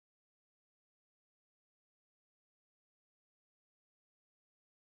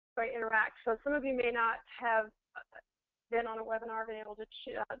EyeSpy Interact. So some of you may not have been on a webinar, been able to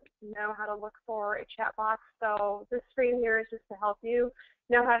know how to look for a chat box. So this screen here is just to help you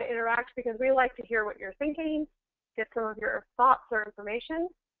know how to interact, because we like to hear what you're thinking, get some of your thoughts or information.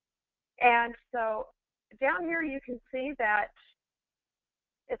 And so down here you can see that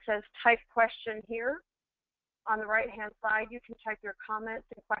it says type question here. On the right-hand side, you can type your comments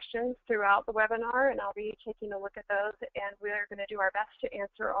and questions throughout the webinar, and I'll be taking a look at those, and we are going to do our best to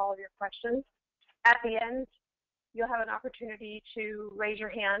answer all of your questions. At the end, you'll have an opportunity to raise your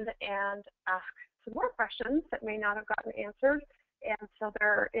hand and ask some more questions that may not have gotten answered. And so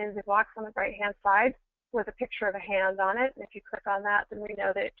there is a box on the right-hand side with a picture of a hand on it, and if you click on that, then we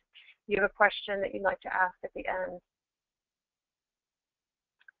know that you have a question that you'd like to ask at the end.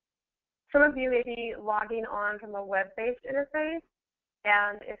 Some of you may be logging on from a web-based interface,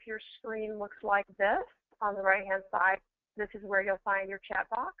 and if your screen looks like this on the right-hand side, this is where you'll find your chat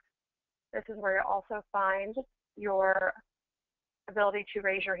box. This is where you'll also find your ability to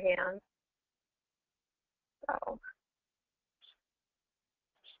raise your hand. So,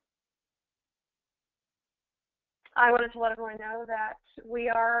 I wanted to let everyone know that we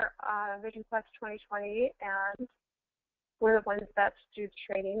are Vision Quest 2020, and we're the ones that do the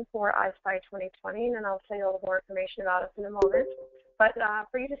training for EyeSpy 2020, and I'll tell you a little more information about us in a moment. But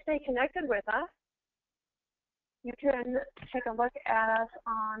for you to stay connected with us, you can take a look at us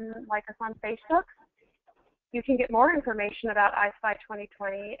on, like us on Facebook. You can get more information about EyeSpy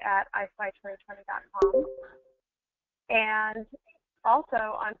 2020 at eyespy2020.com. And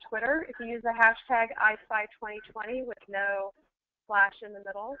also on Twitter, if you use the hashtag EyeSpy2020 with no slash in the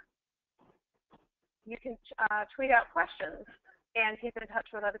middle, you can tweet out questions and keep in touch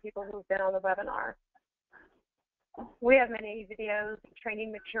with other people who've been on the webinar. We have many videos,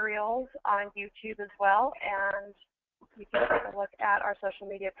 training materials on YouTube as well, and you can take a look at our social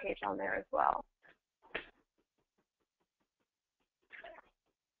media page on there as well.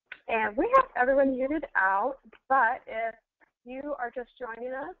 And we have everyone muted out, but if you are just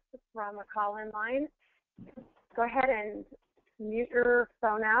joining us from a call-in line, go ahead and mute your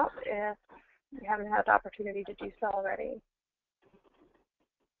phone out if you haven't had the opportunity to do so already.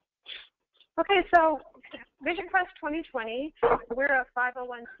 Okay, so Vision Quest 2020, we're a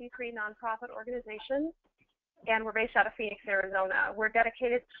 501c3 nonprofit organization, and we're based out of Phoenix, Arizona. We're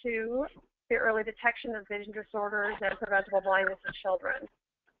dedicated to the early detection of vision disorders and preventable blindness in children.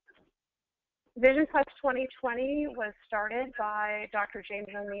 Vision Quest 2020 was started by Dr. James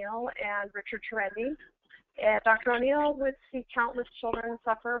O'Neill and Richard Cherendi. Dr. O'Neill would see countless children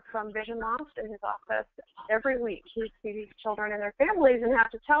suffer from vision loss in his office every week. He'd see these children and their families and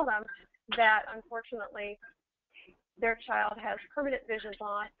have to tell them that, unfortunately, their child has permanent vision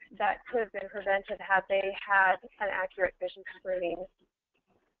loss that could have been prevented had they had an accurate vision screening.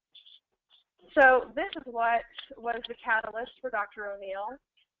 So this is what was the catalyst for Dr. O'Neill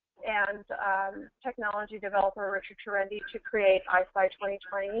and technology developer Richard Cherendi to create EyeSpy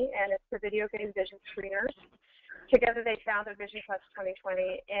 2020, and it's the video game vision screeners. Together they founded Vision Quest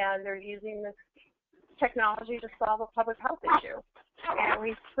 2020, and they're using this technology to solve a public health issue. And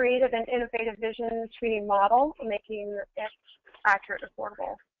we've created an innovative vision screening model, making it accurate and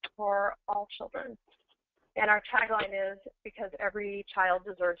affordable for all children. And our tagline is, because every child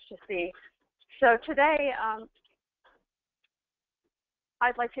deserves to see. So today,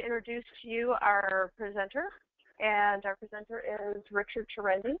 I'd like to introduce to you our presenter, and our presenter is Richard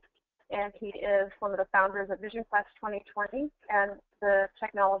Cherendi, and he is one of the founders of Vision Quest 2020 and the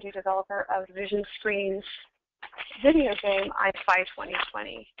technology developer of Vision Screen's video game EyeSpy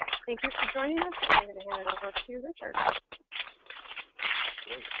 2020. Thank you for joining us, and I'm going to hand it over to Richard.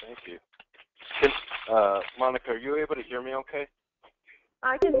 Great, thank you. Monica, are you able to hear me okay?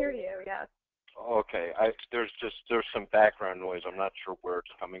 I can hear you, yes. Okay, there's some background noise. I'm not sure where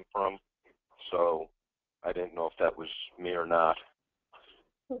it's coming from, so I didn't know if that was me or not.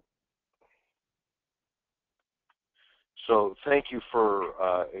 So thank you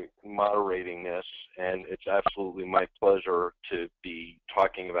for moderating this, and it's absolutely my pleasure to be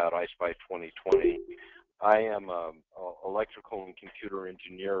talking about EyeSpy 2020. I am an electrical and computer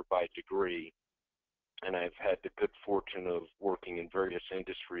engineer by degree, and I've had the good fortune of working in various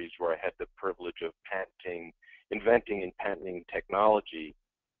industries where I had the privilege of inventing and patenting technology.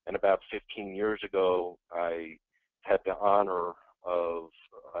 And about 15 years ago, I had the honor of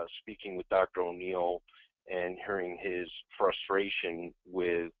speaking with Dr. O'Neill and hearing his frustration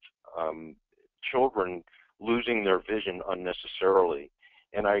with children losing their vision unnecessarily.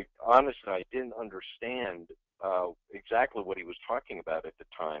 And I honestly didn't understand exactly what he was talking about at the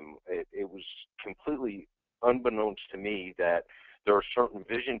time. It was completely unbeknownst to me that There are certain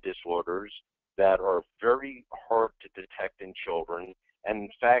vision disorders that are very hard to detect in children, and in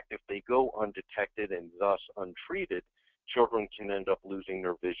fact, if they go undetected and thus untreated, children can end up losing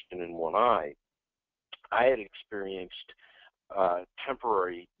their vision in one eye. I had experienced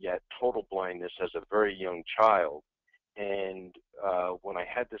temporary yet total blindness as a very young child, and when I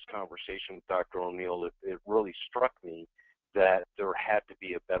had this conversation with Dr. O'Neill, it really struck me that there had to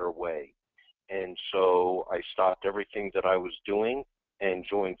be a better way. And so I stopped everything that I was doing and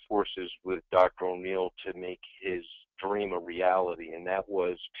joined forces with Dr. O'Neill to make his dream a reality, and that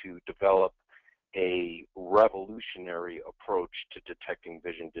was to develop a revolutionary approach to detecting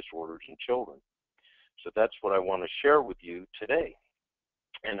vision disorders in children. So that's what I want to share with you today.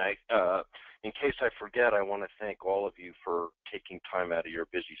 And in case I forget, I want to thank all of you for taking time out of your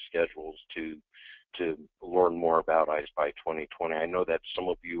busy schedules to learn more about EyeSpy 2020. I know that some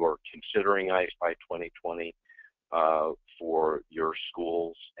of you are considering EyeSpy 2020 for your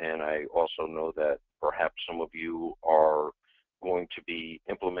schools, and I also know that perhaps some of you are going to be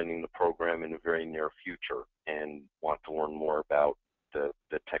implementing the program in the very near future and want to learn more about the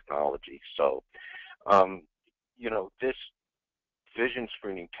technology. So, you know, this vision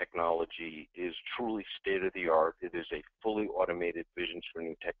screening technology is truly state-of-the-art. It is a fully automated vision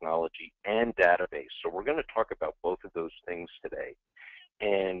screening technology and database. So we're going to talk about both of those things today.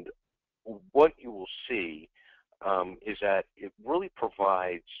 And what you will see is that it really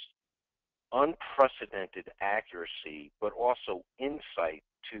provides unprecedented accuracy, but also insight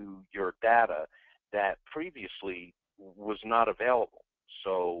to your data that previously was not available.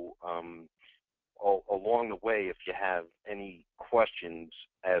 So along the way, if you have any questions,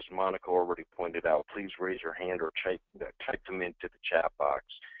 as Monica already pointed out, please raise your hand or type them into the chat box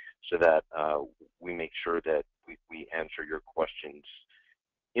so that we make sure that we answer your questions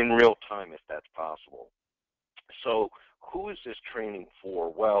in real time if that's possible. So who is this training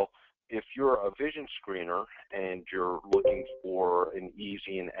for? Well, if you're a vision screener and you're looking for an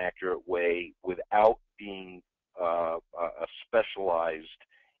easy and accurate way without being a specialized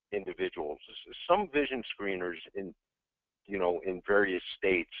individuals. Some vision screeners in various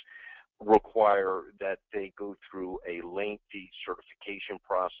states require that they go through a lengthy certification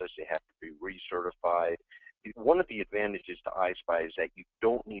process. They have to be recertified. One of the advantages to EyeSpy is that you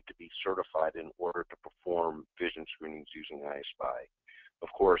don't need to be certified in order to perform vision screenings using EyeSpy. Of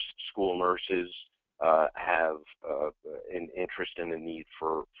course, school nurses have an interest and a need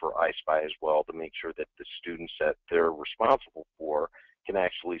for EyeSpy as well to make sure that the students that they're responsible for can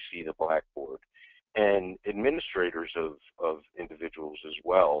actually see the blackboard. And administrators of individuals as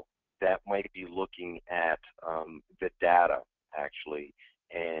well that might be looking at the data actually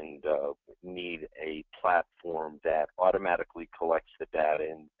and need a platform that automatically collects the data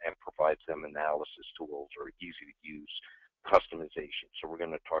and provides them analysis tools or easy to use customization. So we're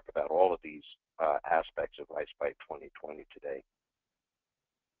going to talk about all of these aspects of EyeSpy 2020 today.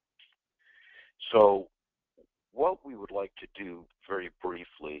 So what we would like to do very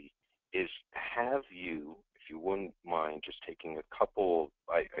briefly is have you, if you wouldn't mind, just taking a couple,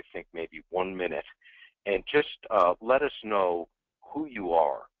 I think maybe 1 minute, and just let us know who you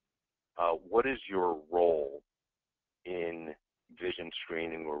are. What is your role in vision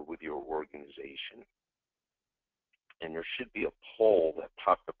screening or with your organization? And there should be a poll that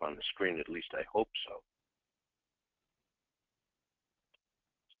popped up on the screen, at least I hope so.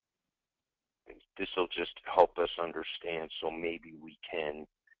 This will just help us understand, so maybe we can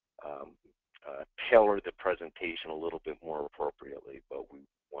tailor the presentation a little bit more appropriately, but we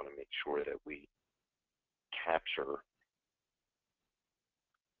want to make sure that we capture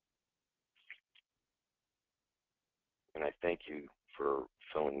and I thank you for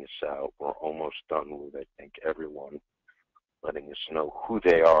filling this out. We're almost done with, I think, everyone letting us know who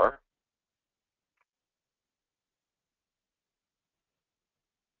they are.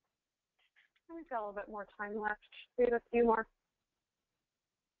 We've got a little bit more time left. We have a few more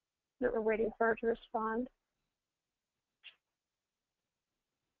that we're waiting for her to respond.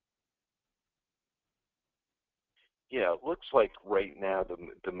 Yeah, it looks like right now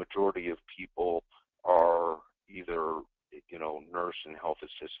the majority of people are either nurse and health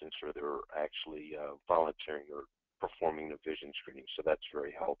assistants, or they're actually volunteering or performing the vision screening. So that's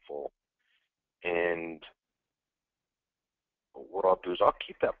very helpful. And what I'll do is I'll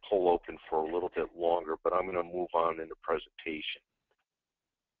keep that poll open for a little bit longer, but I'm going to move on in the presentation.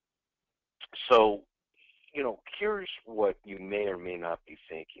 So, here's what you may or may not be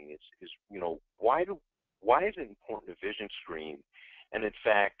thinking is why is it important to vision screen? And in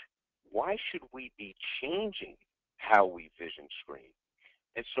fact, why should we be changing how we vision screen?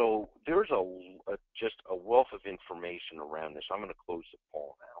 And so there's just a wealth of information around this. I'm going to close the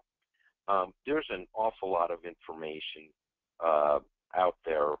poll now. There's an awful lot of information out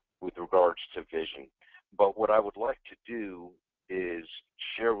there with regards to vision. But what I would like to do is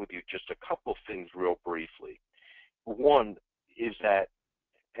share with you just a couple of things real briefly. One is that,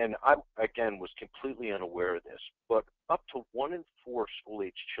 and I, again, was completely unaware of this, but up to 1 in 4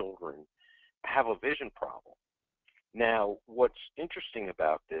 school-age children have a vision problem. Now, what's interesting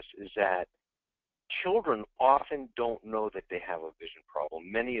about this is that children often don't know that they have a vision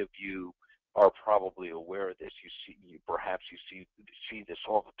problem. Many of you are probably aware of this. Perhaps you see this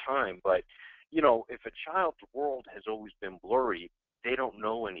all the time. But you know, if a child's world has always been blurry, they don't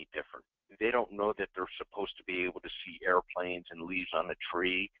know any different. They don't know that they're supposed to be able to see airplanes and leaves on a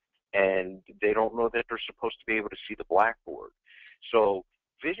tree, and they don't know that they're supposed to be able to see the blackboard. So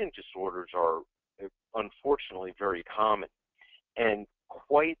vision disorders are unfortunately very common, and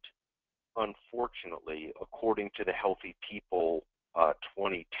quite unfortunately, according to the Healthy People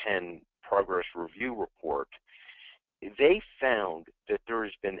 2010 Progress Review Report, they found that there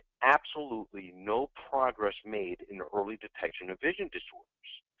has been absolutely no progress made in the early detection of vision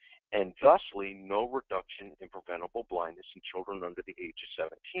disorders, and thusly no reduction in preventable blindness in children under the age of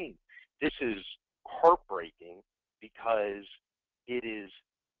 17. This is heartbreaking because it is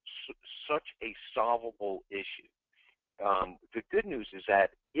such a solvable issue. The good news is that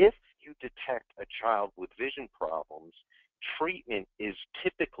if you detect a child with vision problems, treatment is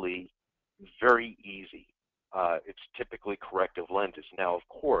typically very easy. It's typically corrective lenses. Now, of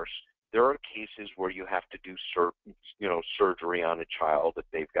course, there are cases where you have to do surgery on a child if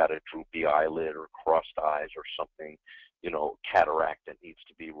they've got a droopy eyelid or crossed eyes or something, cataract that needs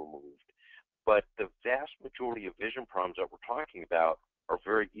to be removed. But the vast majority of vision problems that we're talking about are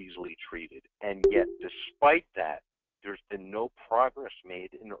very easily treated. And yet, despite that, there's been no progress made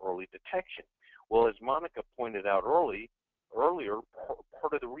in early detection. Well, as Monica pointed out earlier,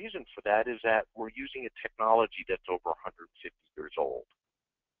 part of the reason for that is that we're using a technology that's over 150 years old.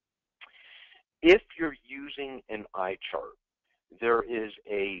 If you're using an eye chart, there is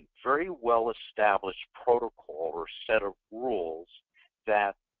a very well-established protocol or set of rules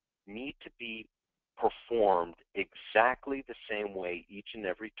that need to be performed exactly the same way each and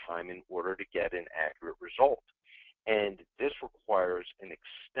every time in order to get an accurate result. And this requires an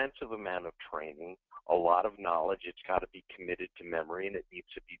extensive amount of training, a lot of knowledge. It's got to be committed to memory, and it needs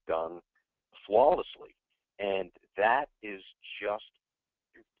to be done flawlessly. And that is just,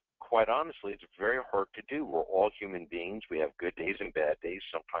 quite honestly, it's very hard to do. We're all human beings. We have good days and bad days.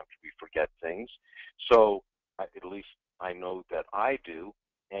 Sometimes we forget things. So at least I know that I do.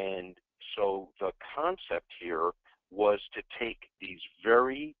 And so the concept here was to take these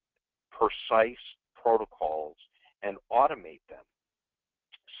very precise protocols and automate them.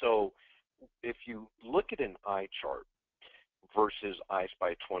 So if you look at an eye chart versus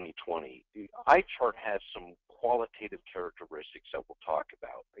EyeSpy 2020, the eye chart has some qualitative characteristics that we'll talk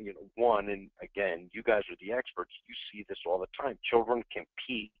about. One, and again, you guys are the experts, you see this all the time. Children can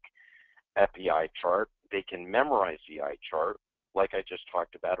peek at the eye chart. They can memorize the eye chart. Like I just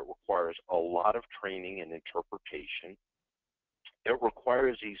talked about, it requires a lot of training and interpretation. It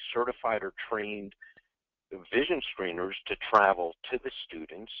requires these certified or trained vision screeners to travel to the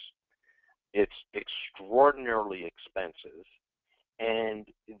students. It's extraordinarily expensive, and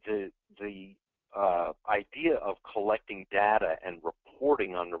the idea of collecting data and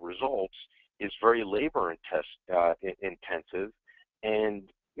reporting on the results is very labor intensive, and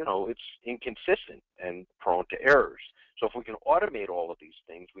it's inconsistent and prone to errors. So if we can automate all of these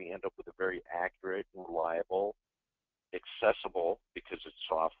things, we end up with a very accurate, reliable, accessible, because it's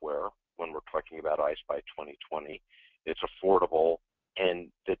software when we're talking about EyeSpy 2020. It's affordable, and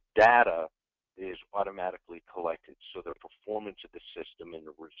the data is automatically collected, so the performance of the system and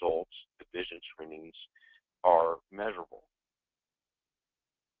the results, the vision screenings, are measurable.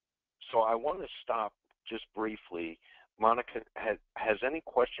 So I want to stop just briefly. Monica, has any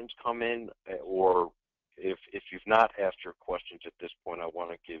questions come in, or if you've not asked your questions at this point, I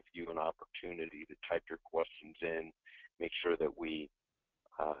want to give you an opportunity to type your questions in, make sure that we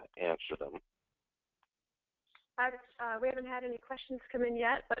answer them. We haven't had any questions come in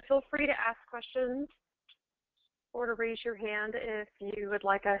yet, but feel free to ask questions or to raise your hand if you would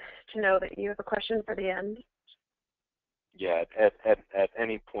like us to know that you have a question for the end. Yeah, at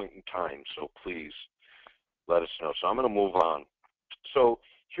any point in time, so please let us know. So I'm going to move on. So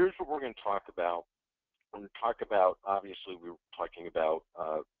here's what we're going to talk about. We're going to talk about, obviously, we were talking about,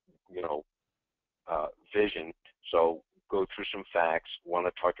 vision. So go through some facts. Want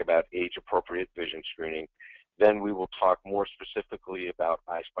to talk about age-appropriate vision screening. Then we will talk more specifically about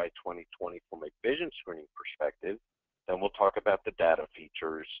EyeSpy 2020 from a vision screening perspective. Then we'll talk about the data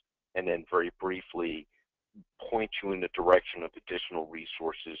features, and then very briefly point you in the direction of additional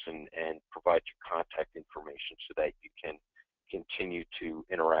resources and provide you contact information so that you can continue to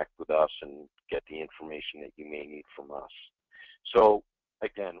interact with us and get the information that you may need from us. So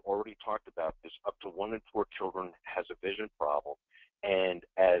again, already talked about this, up to 1 in 4 children has a vision problem. And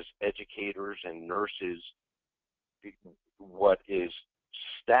as educators and nurses, what is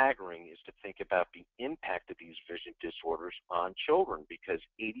staggering is to think about the impact of these vision disorders on children, because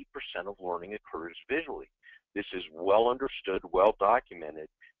 80% of learning occurs visually. This is well understood, well documented.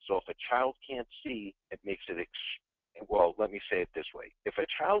 So if a child can't see, it makes it, well, let me say it this way. If a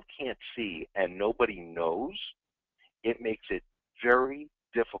child can't see and nobody knows, it makes it very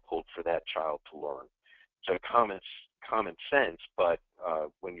difficult for that child to learn. So common sense, but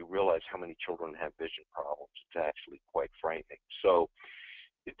when you realize how many children have vision problems, it's actually quite frightening. So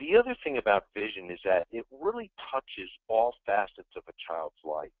the other thing about vision is that it really touches all facets of a child's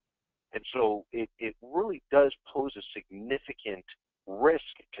life. And so it really does pose a significant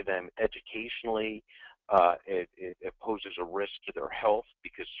risk to them educationally. It poses a risk to their health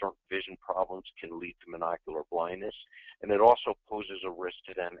because certain vision problems can lead to monocular blindness. And it also poses a risk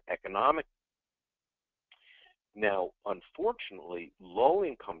to them economically. Now, unfortunately,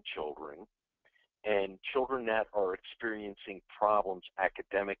 low-income children and children that are experiencing problems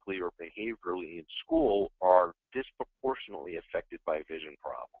academically or behaviorally in school are disproportionately affected by vision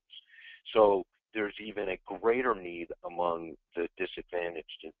problems. So there's even a greater need among the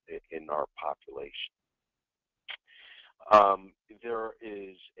disadvantaged in our population. There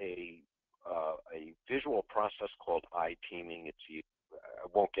is a visual process called eye teaming. I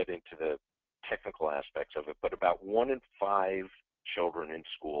won't get into the technical aspects of it, but about 1 in 5 children in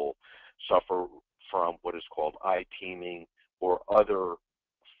school suffer from what is called eye teaming or other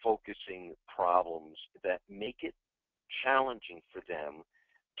focusing problems that make it challenging for them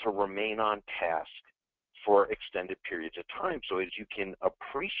to remain on task for extended periods of time. So as you can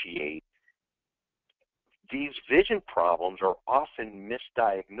appreciate, these vision problems are often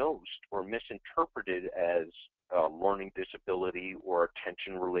misdiagnosed or misinterpreted as learning disability or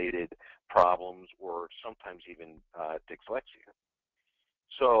attention-related problems, or sometimes even dyslexia.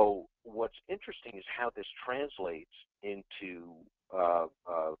 So what's interesting is how this translates into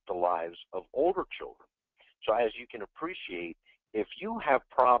the lives of older children. So as you can appreciate, if you have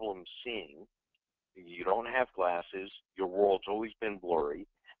problems seeing, you don't have glasses, your world's always been blurry,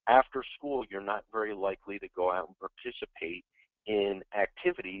 after school you're not very likely to go out and participate in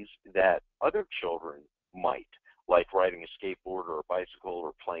activities that other children might, like riding a skateboard or a bicycle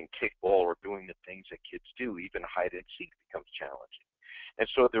or playing kickball or doing the things that kids do. Even hide and seek becomes challenging. And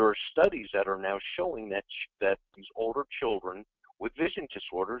so there are studies that are now showing that these older children with vision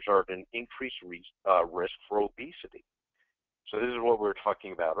disorders are at an increased risk for obesity. So this is what we were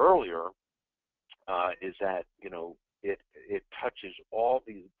talking about earlier, is that, you know, it touches all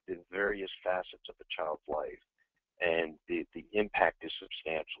the various facets of a child's life, and the impact is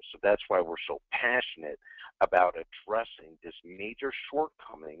substantial. So that's why we're so passionate about addressing this major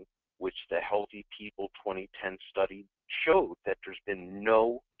shortcoming, which the Healthy People 2010 study showed that there's been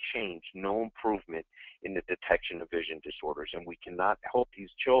no change, no improvement in the detection of vision disorders, and we cannot help these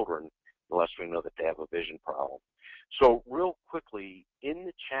children unless we know that they have a vision problem. So real quickly, in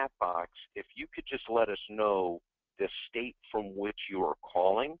the chat box, if you could just let us know the state from which you are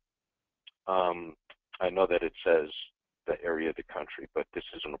calling. I know that it says the area of the country, but this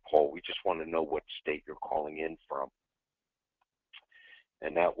isn't a poll. We just want to know what state you're calling in from.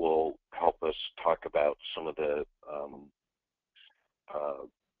 And that will help us talk about some of the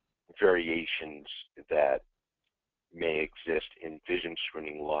variations that may exist in vision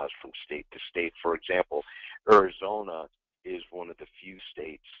screening laws from state to state. For example, Arizona is one of the few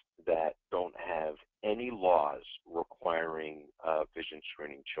states that don't have any laws requiring vision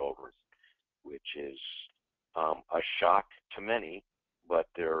screening children, which is a shock to many, but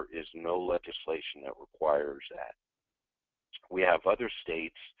there is no legislation that requires that. We have other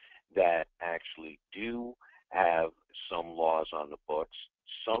states that actually do have some laws on the books.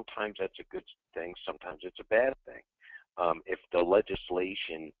 Sometimes that's a good thing, sometimes it's a bad thing. If the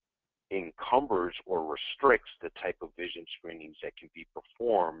legislation encumbers or restricts the type of vision screenings that can be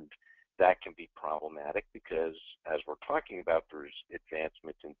performed, that can be problematic because, as we're talking about, there's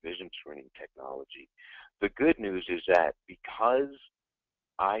advancements in vision screening technology. The good news is that because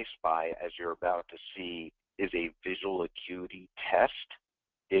EyeSpy, as you're about to see, is a visual acuity test,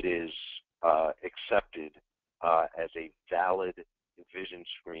 it is accepted as a valid vision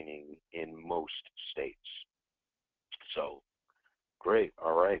screening in most states. So great.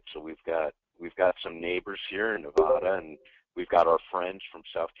 All right. So we've got some neighbors here in Nevada, and we've got our friends from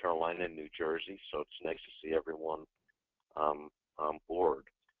South Carolina and New Jersey. So it's nice to see everyone on board.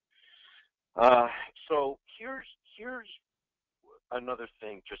 So here's another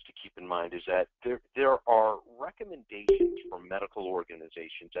thing just to keep in mind is that there are recommendations from medical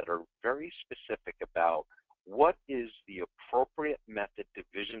organizations that are very specific about what is the appropriate method to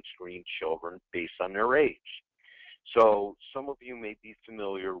vision screen children based on their age. So some of you may be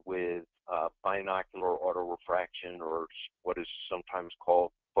familiar with binocular autorefraction, or what is sometimes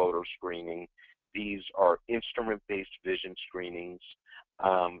called photo screening. These are instrument-based vision screenings.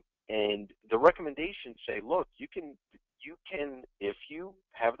 And the recommendations say, look, you can, if you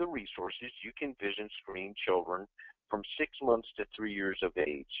have the resources, you can vision screen children from 6 months to 3 years of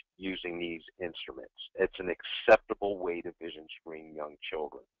age using these instruments. It's an acceptable way to vision screen young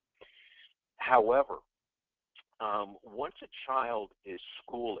children. However, once a child is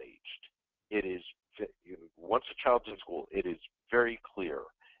school-aged, once a child's in school, it is very clear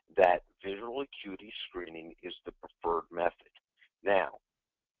that visual acuity screening is the preferred method. Now,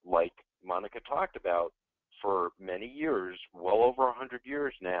 like Monica talked about, for many years, well over 100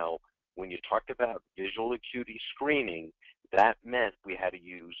 years now, when you talked about visual acuity screening, that meant we had to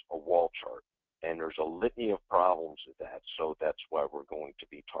use a wall chart. And there's a litany of problems with that. So that's why we're going to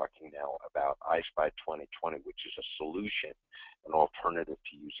be talking now about EyeSpy 2020, which is a solution, an alternative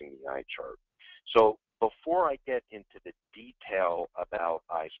to using the eye chart. So before I get into the detail about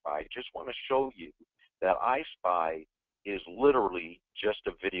EyeSpy, I just want to show you that EyeSpy is literally just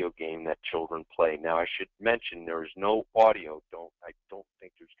a video game that children play. Now, I should mention there is no audio. I don't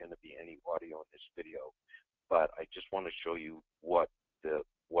think there's going to be any audio in this video, but I just want to show you what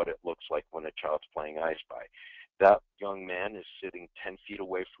it looks like when a child's playing EyeSpy. That young man is sitting 10 feet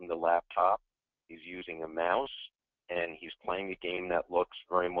away from the laptop. He's using a mouse, and he's playing a game that looks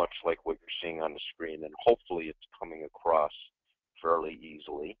very much like what you're seeing on the screen, and hopefully it's coming across fairly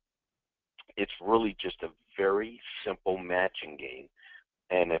easily. It's really just a very simple matching game,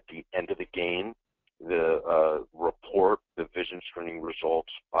 and at the end of the game, the the vision screening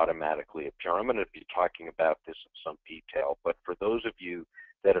results automatically appear. I'm going to be talking about this in some detail, but for those of you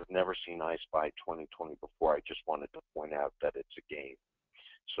that have never seen EyeSpy 2020 before, I just wanted to point out that it's a game.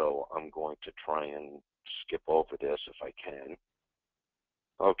 So I'm going to try and skip over this if I can.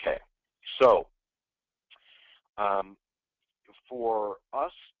 Okay, so for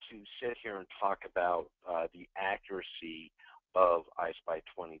us to sit here and talk about the accuracy of EyeSpy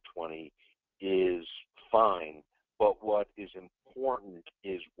 2020 is fine, but what is important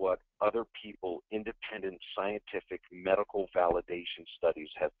is what other people, independent scientific medical validation studies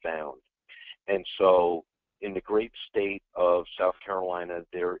have found. And so in the great state of South Carolina,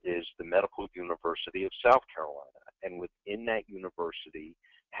 there is the Medical University of South Carolina, and within that university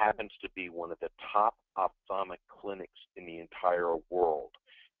happens to be one of the top ophthalmic clinics in the entire world.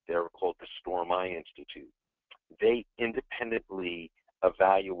 They're called the Storm Eye Institute. They independently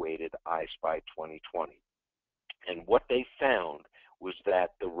evaluated EyeSpy 2020. And what they found was that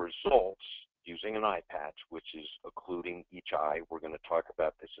the results using an eye patch, which is occluding each eye, we're going to talk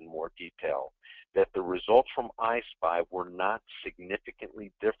about this in more detail, that the results from EyeSpy were not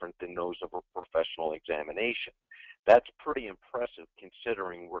significantly different than those of a professional examination. That's pretty impressive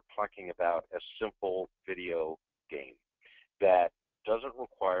considering we're talking about a simple video game that doesn't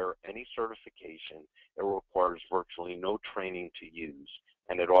require any certification. It requires virtually no training to use,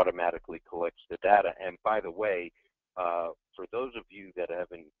 and it automatically collects the data. And by the way, for those of you that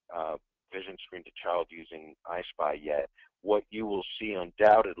haven't vision screened a child using EyeSpy yet, what you will see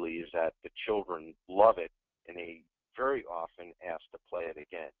undoubtedly is that the children love it, and they very often ask to play it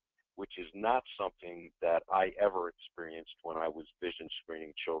again, which is not something that I ever experienced when I was vision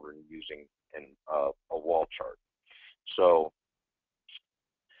screening children using a wall chart. So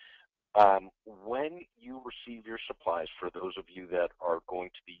when you receive your supplies, for those of you that are going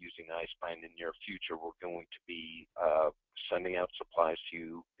to be using EyeSpy in the near future, we're going to be sending out supplies to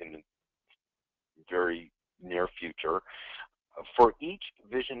you in the very near future. For each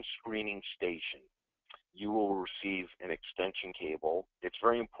vision screening station, you will receive an extension cable. It's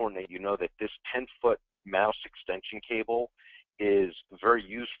very important that you know that this 10-foot mouse extension cable is very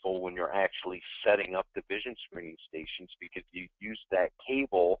useful when you're actually setting up the vision screening stations, because you use that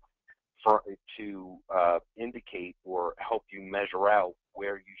cable to indicate or help you measure out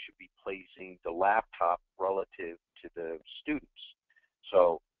where you should be placing the laptop relative to the students.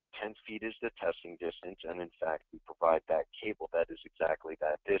 So 10 feet is the testing distance, and in fact, we provide that cable that is exactly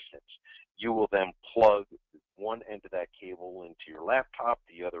that distance. You will then plug one end of that cable into your laptop,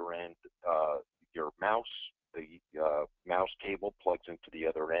 the other end your mouse mouse cable plugs into the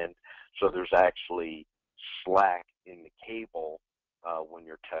other end. So there's actually slack in the cable when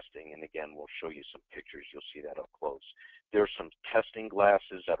you're testing. And again, we'll show you some pictures. You'll see that up close. There's some testing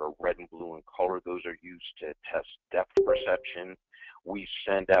glasses that are red and blue in color. Those are used to test depth perception. We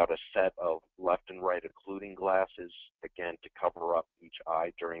send out a set of left and right occluding glasses, again, to cover up each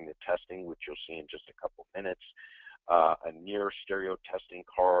eye during the testing, which you'll see in just a couple minutes. A near stereo testing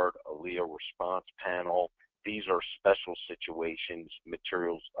card, a Leo response panel. These are special situations,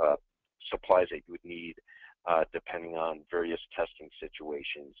 materials, supplies that you would need depending on various testing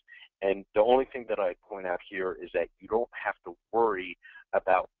situations. And the only thing that I point out here is that you don't have to worry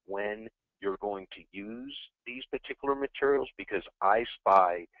about when you're going to use these particular materials, because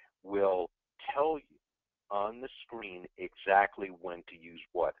EyeSpy will tell you on the screen exactly when to use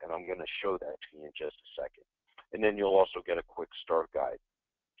what. And I'm going to show that to you in just a second. And then you'll also get a quick start guide.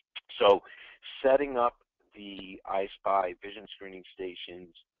 So setting up the EyeSpy vision screening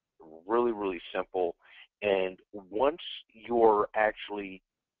stations, really, really simple. And once you're actually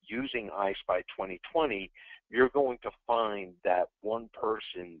using EyeSpy 2020, you're going to find that one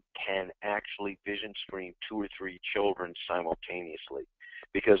person can actually vision screen 2 or 3 children simultaneously.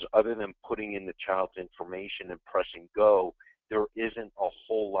 Because other than putting in the child's information and pressing go, there isn't a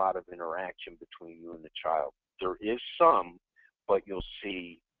whole lot of interaction between you and the child. There is some, but you'll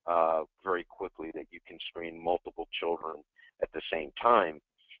see very quickly that you can screen multiple children at the same time.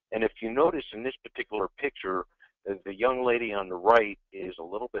 And if you notice in this particular picture, the young lady on the right is a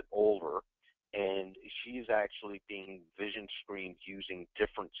little bit older, and she's actually being vision screened using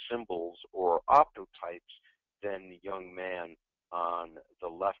different symbols or optotypes than the young man on the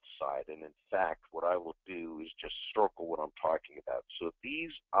left side. And in fact, what I will do is just circle what I'm talking about. So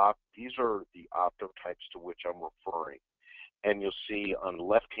these are the optotypes to which I'm referring. And you'll see on the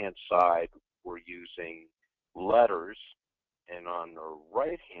left-hand side, we're using letters. And on the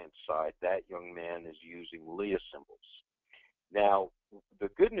right-hand side, that young man is using Leah symbols. Now, the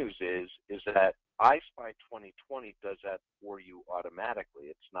good news is that EyeSpy 2020 does that for you automatically.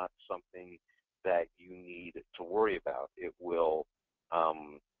 It's not something that you need to worry about. It will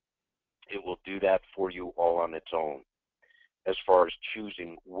do that for you all on its own, as far as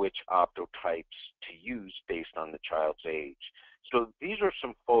choosing which optotypes to use based on the child's age. So these are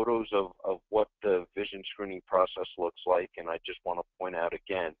some photos of what the vision screening process looks like, and I just want to point out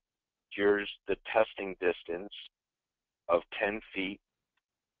again, here's the testing distance of 10 feet.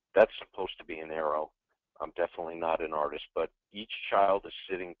 That's supposed to be an arrow. I'm definitely not an artist, but each child is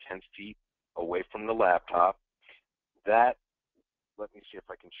sitting 10 feet away from the laptop. That, let me see if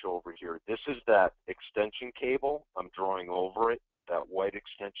I can show over here. This is that extension cable. I'm drawing over it, that white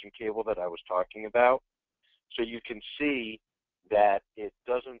extension cable that I was talking about. So you can see that it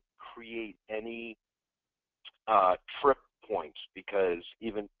doesn't create any trip points, because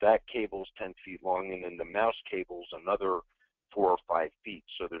even that cable is 10 feet long, and then the mouse cable is another 4 or 5 feet.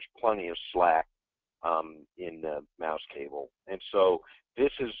 So there's plenty of slack in the mouse cable. And so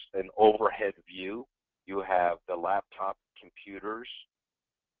this is an overhead view. You have the laptop computers.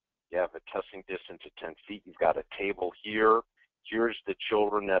 You have a testing distance of 10 feet. You've got a table here. Here's the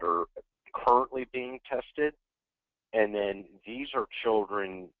children that are currently being tested. And then these are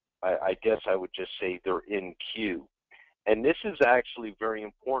children, I guess I would just say they're in queue. And this is actually very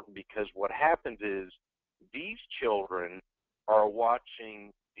important, because what happens is these children are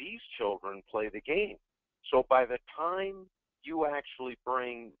watching these children play the game. So by the time you actually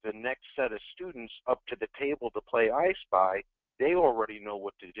bring the next set of students up to the table to play EyeSpy, they already know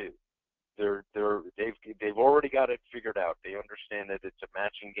what to do. They've already got it figured out. They understand that it's a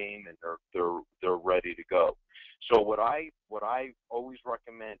matching game, and they're ready to go. So what I always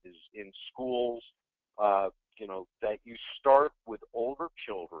recommend is in schools, that you start with older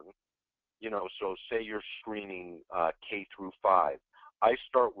children. So say you're screening K through 5. I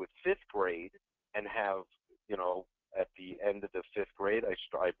start with 5th grade and have, at the end of the 5th grade,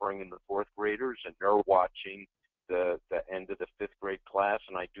 I bring in the 4th graders, and they're watching the end of the 5th grade class,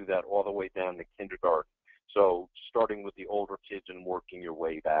 and I do that all the way down to kindergarten. So starting with the older kids and working your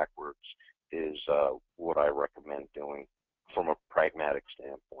way backwards is what I recommend doing from a pragmatic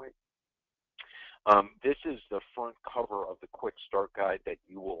standpoint. This is the front cover of the quick start guide that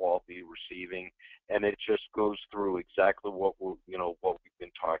you will all be receiving, and it just goes through exactly what we've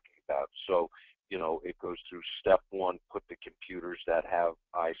been talking about. So, it goes through step 1, put the computers that have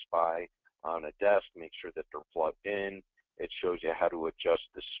EyeSpy on a desk, make sure that they're plugged in. It shows you how to adjust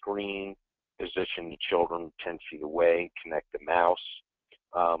the screen, position the children 10 feet away, connect the mouse,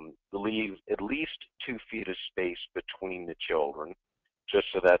 leave at least 2 feet of space between the children, just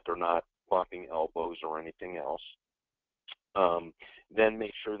so that they're not bumping elbows or anything else. Then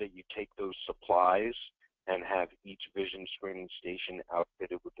make sure that you take those supplies and have each vision screening station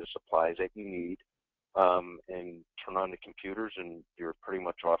outfitted with the supplies that you need, and turn on the computers, and you're pretty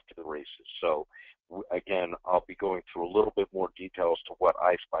much off to the races. So again, I'll be going through a little bit more details to what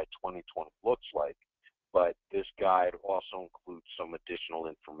EyeSpy 2020 looks like, but this guide also includes some additional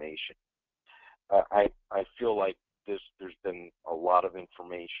information. I feel like there's been a lot of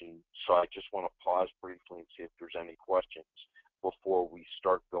information, so I just want to pause briefly and see if there's any questions before we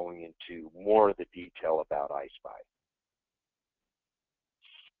start going into more of the detail about EyeSpy.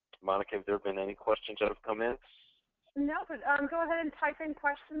 Monica, have there been any questions that have come in? No, but go ahead and type in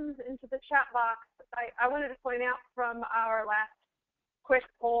questions into the chat box. I wanted to point out from our last quick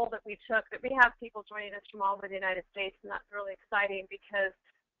poll that we took that we have people joining us from all over the United States, and that's really exciting because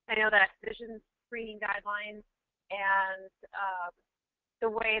I know that vision screening guidelines and the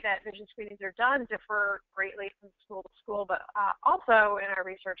way that vision screenings are done differ greatly from school to school, but also in our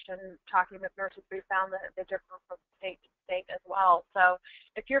research and talking with nurses, we found that they differ from state to state as well. So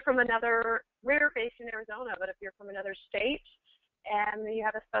if you're from another, we're based in Arizona, but if you're from another state and you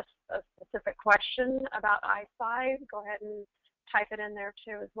have a specific question about EyeSpy, go ahead and type it in there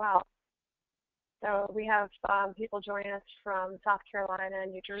too as well. So we have people joining us from South Carolina,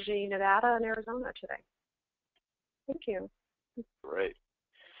 New Jersey, Nevada, and Arizona today. Thank you. Great.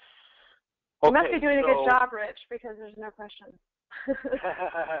 You must be doing a good job, Rich, because there's no questions.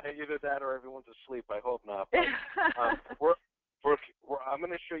 Either that or everyone's asleep. I hope not. But, I'm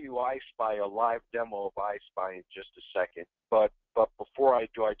going to show you EyeSpy, a live demo of EyeSpy in just a second. But before I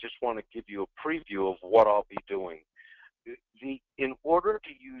do, I just want to give you a preview of what I'll be doing. In order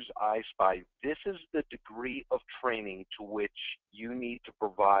to use EyeSpy, this is the degree of training to which you need to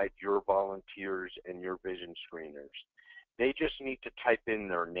provide your volunteers and your vision screeners. They just need to type in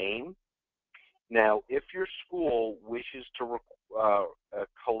their name. Now, if your school wishes to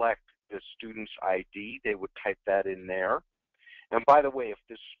collect the student's ID, they would type that in there. And by the way,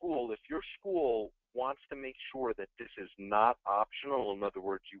 if your school wants to make sure that this is not optional, in other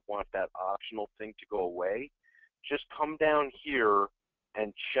words, you want that optional thing to go away, just come down here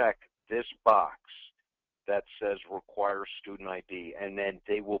and check this box that says require student ID, and then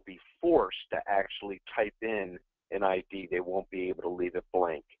they will be forced to actually type in an ID. They won't be able to leave it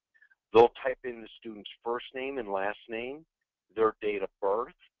blank. They'll type in the student's first name and last name, their date of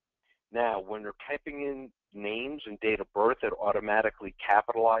birth. Now, when they're typing in names and date of birth, it automatically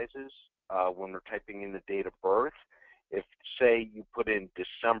capitalizes when they're typing in the date of birth. If, say, you put in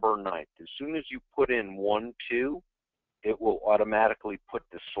December 9th, as soon as you put in 1-2, it will automatically put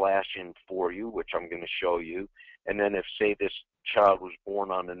the slash in for you, which I'm going to show you. And then if, say, this child was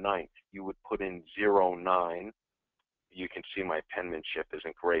born on the 9th, you would put in 09. You can see my penmanship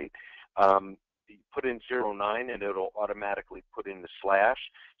isn't great. You put in 09 and it'll automatically put in the slash.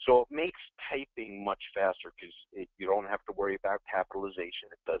 So it makes typing much faster because you don't have to worry about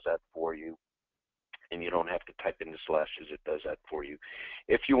capitalization. It does that for you. And you don't have to type in the slashes. It does that for you.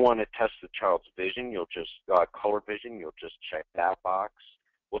 If you want to test the child's vision, you'll just, color vision, you'll just check that box.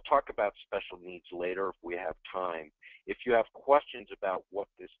 We'll talk about special needs later if we have time. If you have questions about what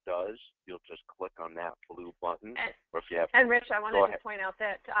this does, you'll just click on that blue button. And Rich, I wanted to point out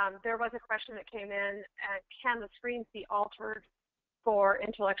that there was a question that came in, can the screens be altered for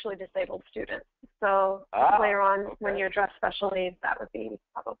intellectually disabled students? So later on, when you address special needs, that would be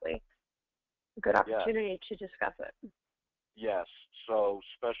probably a good opportunity to discuss it. Yes, so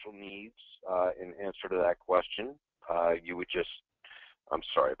special needs, in answer to that question, you would just, I'm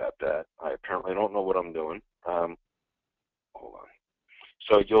sorry about that. I apparently don't know what I'm doing. Hold on.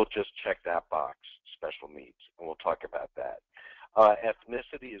 So you'll just check that box, special needs, and we'll talk about that.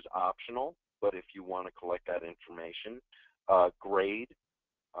 Ethnicity is optional, but if you want to collect that information, grade,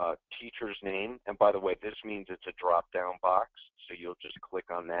 teacher's name, and by the way, this means it's a drop-down box, so you'll just click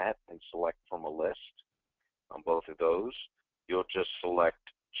on that and select from a list on both of those. You'll just select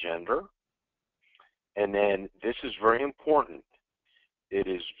gender, and then this is very important. It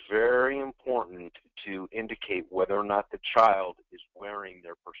is very important to indicate whether or not the child is wearing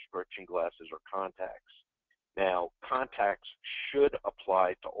their prescription glasses or contacts. Now, contacts should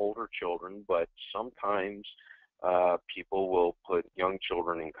apply to older children, but sometimes people will put young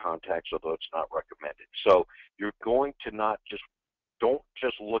children in contacts, although it's not recommended. So you're going to don't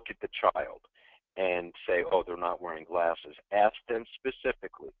just look at the child and say, oh, they're not wearing glasses. Ask them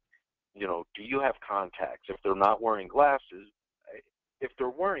specifically, do you have contacts? If they're not wearing glasses, if they're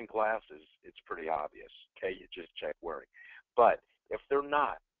wearing glasses, it's pretty obvious, okay? You just check wearing. But if they're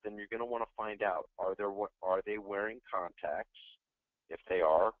not, then you're going to want to find out, are they wearing contacts? If they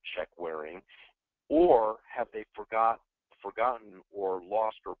are, check wearing. Or have they forgotten or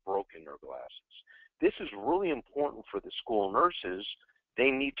lost or broken their glasses? This is really important for the school nurses.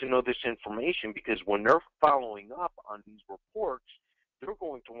 They need to know this information because when they're following up on these reports, they're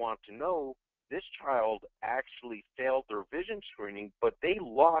going to want to know this child actually failed their vision screening, but they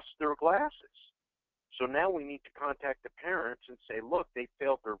lost their glasses. So now we need to contact the parents and say, look, they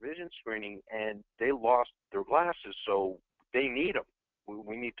failed their vision screening and they lost their glasses, so they need them.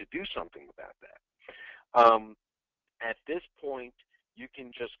 We need to do something about that. At this point, you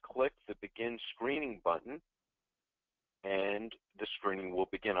can just click the Begin Screening button, and the screening will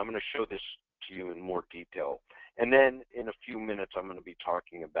begin. I'm going to show this to you in more detail. And then in a few minutes, I'm going to be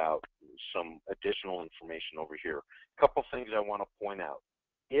talking about some additional information over here. A couple things I want to point out.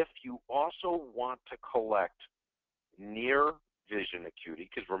 If you also want to collect near vision acuity,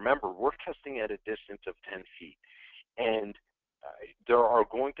 because remember, we're testing at a distance of 10 feet, and there are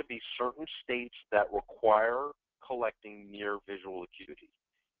going to be certain states that require collecting near visual acuity.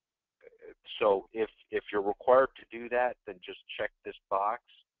 So if you're required to do that, then just check this box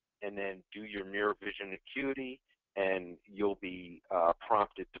and then do your near vision acuity, and you'll be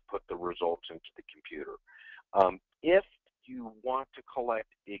prompted to put the results into the computer. If you want to collect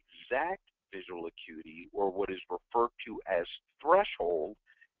exact visual acuity, or what is referred to as threshold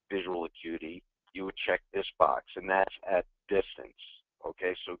visual acuity, you would check this box, and that's at distance.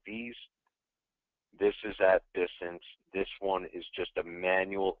 Okay, so this is at distance. This one is just a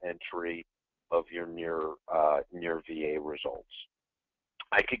manual entry of your near VA results.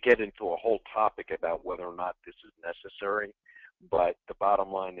 I could get into a whole topic about whether or not this is necessary, but the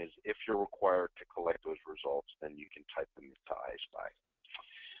bottom line is if you're required to collect those results, then you can type them into EyeSpy.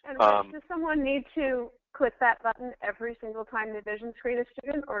 And does someone need to click that button every single time they vision screen a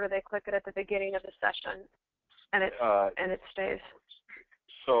student, or do they click it at the beginning of the session and it stays?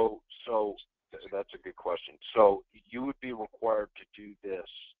 So that's a good question. So you would be required to do this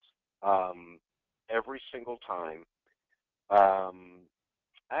every single time.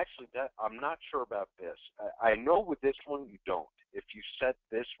 Actually, I'm not sure about this. I know with this one you don't. If you set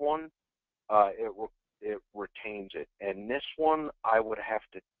this one, it retains it. And this one, I would have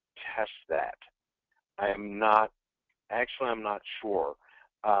to test that. I'm not sure.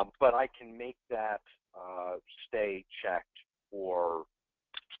 But I can make that stay checked for,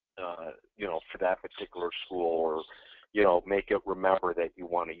 for that particular school, or, make it remember that you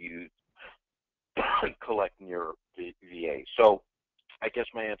want to use collect near VA. So I guess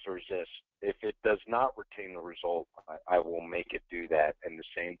my answer is this. If it does not retain the result, I will make it do that, and the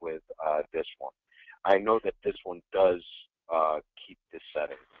same with this one. I know that this one does keep this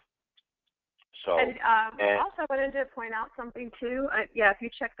setting. So, and also I wanted to point out something too. If you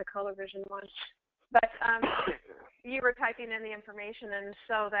check the color vision one, but you were typing in the information, and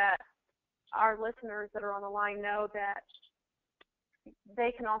so that our listeners that are on the line know that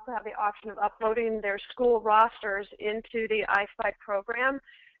they can also have the option of uploading their school rosters into the EyeSpy program.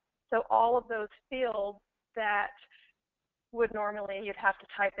 So all of those fields that would normally you'd have to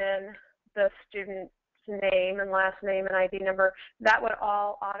type in the student's name and last name and ID number, that would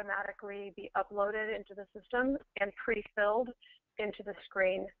all automatically be uploaded into the system and pre-filled into the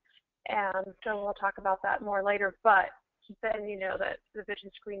screen. And so we'll talk about that more later, but then you know that the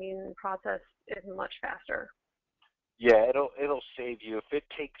vision screening process is much faster. Yeah, it'll save you. If it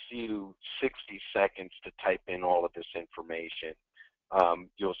takes you 60 seconds to type in all of this information,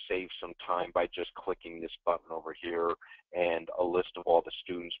 you'll save some time by just clicking this button over here, and a list of all the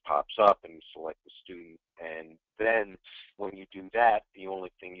students pops up, and you select the student. And then when you do that, the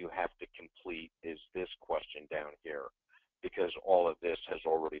only thing you have to complete is this question down here, because all of this has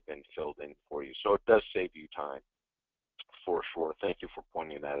already been filled in for you. So it does save you time, for sure. Thank you for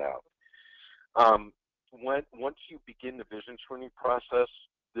pointing that out. Once you begin the vision screening process,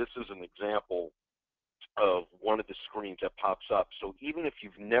 this is an example of one of the screens that pops up. So even if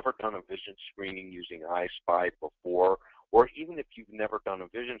you've never done a vision screening using EyeSpy before, or even if you've never done a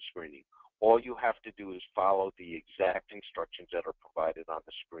vision screening, all you have to do is follow the exact instructions that are provided on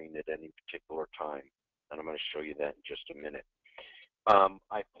the screen at any particular time. And I'm going to show you that in just a minute.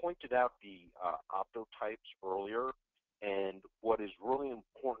 I pointed out the optotypes earlier. And what is really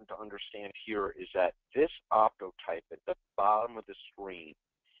important to understand here is that this optotype at the bottom of the screen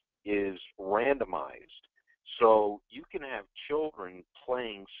is randomized. So you can have children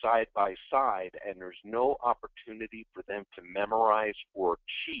playing side by side, and there's no opportunity for them to memorize or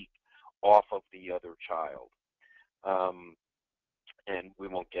cheat off of the other child. And we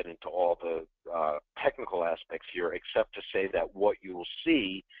won't get into all the technical aspects here, except to say that what you will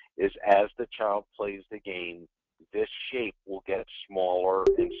see is as the child plays the game, this shape will get smaller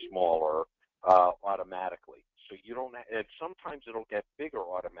and smaller automatically. So you don't, and sometimes it'll get bigger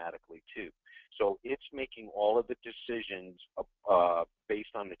automatically too. So it's making all of the decisions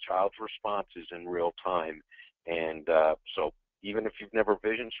based on the child's responses in real time. And so even if you've never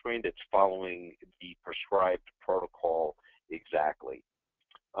vision screened, it's following the prescribed protocol exactly.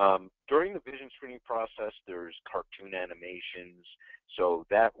 During the vision screening process, there's cartoon animations, so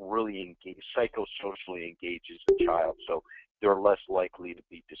that really psychosocially engages the child, so they're less likely to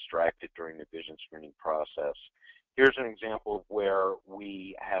be distracted during the vision screening process. Here's an example of where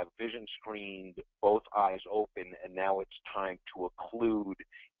we have vision screened, both eyes open, and now it's time to occlude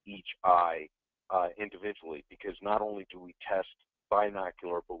each eye individually, because not only do we test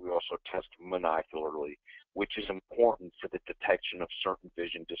binocular, but we also test monocularly, which is important for the detection of certain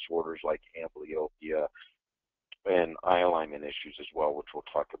vision disorders like amblyopia and eye alignment issues as well, which we'll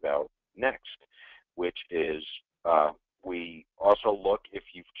talk about next, which is we also look, if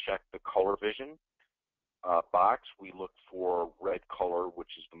you've checked the color vision box, we look for red color, which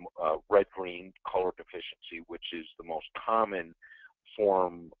is the red-green color deficiency, which is the most common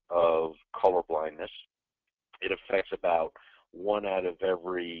form of color blindness. It affects about 1 out of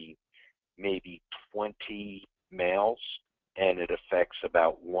every maybe 20 males, and it affects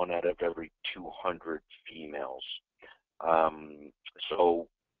about 1 out of every 200 females. So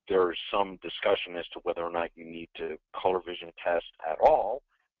there's some discussion as to whether or not you need to color vision test at all,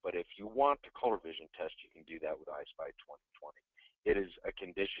 but if you want to color vision test, you can do that with EyeSpy 2020. It is a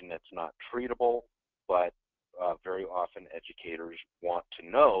condition that's not treatable, but very often educators want to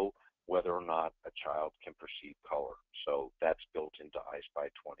know whether or not a child can perceive color. So that's built into EyeSpy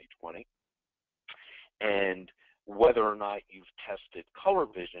 2020. And whether or not you've tested color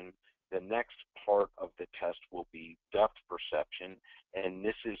vision, the next part of the test will be depth perception. And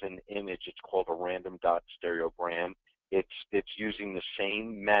this is an image, it's called a random dot stereogram. It's using the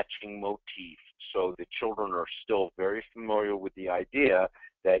same matching motif. So the children are still very familiar with the idea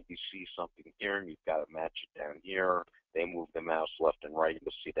that you see something here and you've got to match it down here. They move the mouse left and right.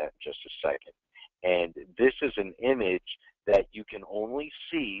 You'll see that in just a second. And this is an image that you can only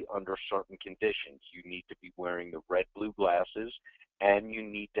see under certain conditions. You need to be wearing the red-blue glasses, and you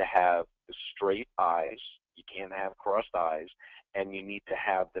need to have the straight eyes. You can't have crossed eyes, and you need to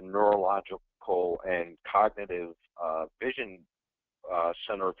have the neurological and cognitive vision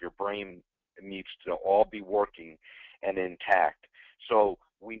center of your brain needs to all be working and intact. So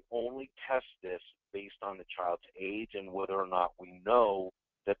we only test this based on the child's age and whether or not we know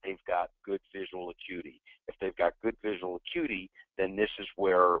that they've got good visual acuity. If they've got good visual acuity, then this is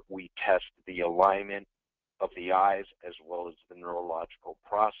where we test the alignment of the eyes as well as the neurological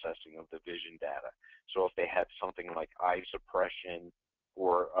processing of the vision data. So if they had something like eye suppression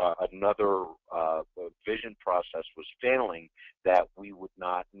or another vision process was failing that we would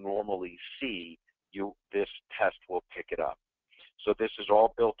not normally see, this test will pick it up. So this is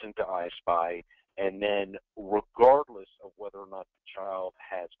all built into EyeSpy, and then regardless of whether or not the child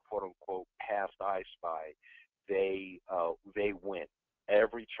has quote-unquote passed EyeSpy, they win.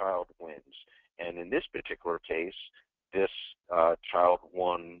 Every child wins. And in this particular case, this child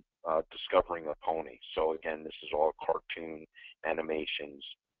won discovering a pony. So again, this is all cartoon animations.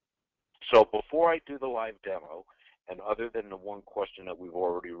 So before I do the live demo, and other than the one question that we've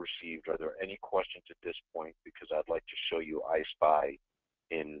already received, are there any questions at this point? Because I'd like to show you EyeSpy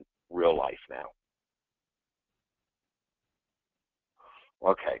in real life now.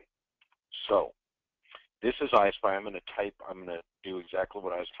 Okay, so this is EyeSpy. I'm going to do exactly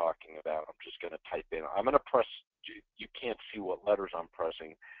what I was talking about. I'm just going to type in. I'm going to press, you can't see what letters I'm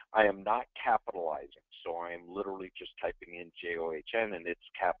pressing. I am not capitalizing, so I am literally just typing in JOHN, and it's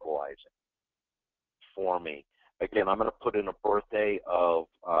capitalizing for me. Again, I'm going to put in a birthday of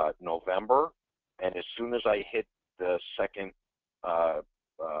November, and as soon as I hit the second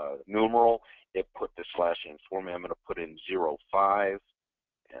numeral, it put the slash in for me. I'm going to put in 05,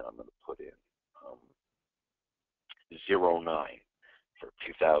 and I'm going to put in 09 for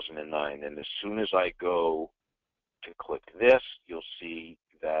 2009. And as soon as I go to click this, you'll see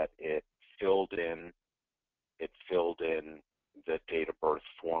that it filled in the date of birth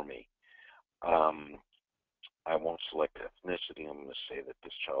for me. I won't select ethnicity. I'm going to say that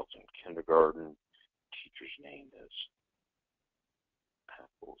this child's in kindergarten. Teacher's name is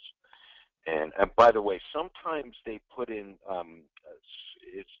Apples. And by the way, sometimes they put in,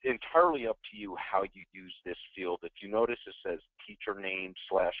 it's entirely up to you how you use this field. If you notice, it says teacher name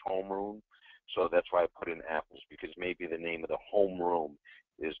 / homeroom. So that's why I put in Apples, because maybe the name of the homeroom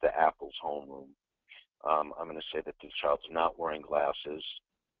is the Apples homeroom. I'm going to say that this child's not wearing glasses.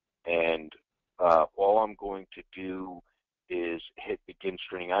 And all I'm going to do is hit begin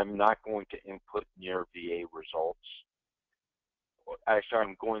screening. I'm not going to input near VA results. Actually,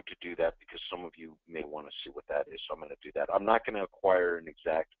 I'm going to do that because some of you may want to see what that is, so I'm going to do that. I'm not going to acquire an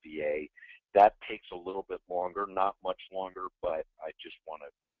exact VA. That takes a little bit longer, not much longer, but I just want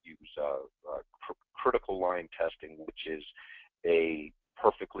to use critical line testing, which is a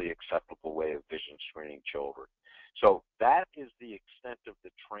perfectly acceptable way of vision screening children. So that is the extent of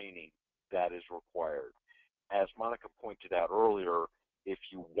the training that is required. As Monica pointed out earlier, if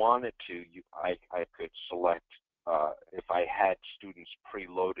you wanted to, I could select, if I had students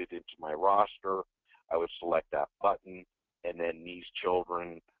preloaded into my roster, I would select that button, and then these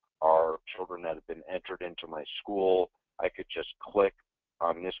children are children that have been entered into my school. I could just click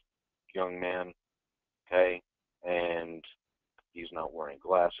on this young man, okay, and he's not wearing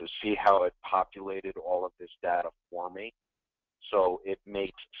glasses. See how it populated all of this data for me? So it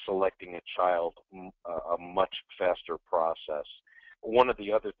makes selecting a child a much faster process. One of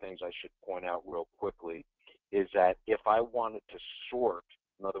the other things I should point out real quickly is that if I wanted to sort,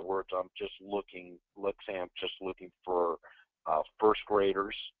 in other words, I'm just looking, let's say I'm just looking for first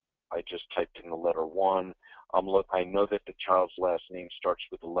graders. I just typed in the letter 1. I know that the child's last name starts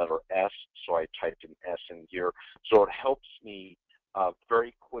with the letter S, so I typed in S in here. So it helps me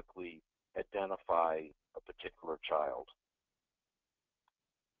very quickly identify a particular child.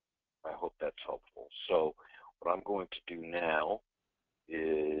 I hope that's helpful. So what I'm going to do now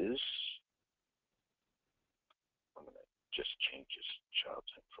is I'm going to just change this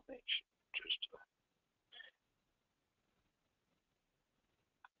child's information.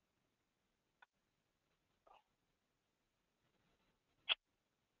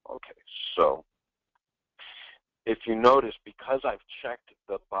 Okay, so if you notice, because I've checked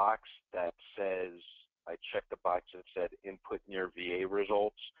the box that says, I checked the box that said input near VA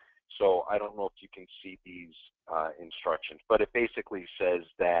results, so I don't know if you can see these instructions, but it basically says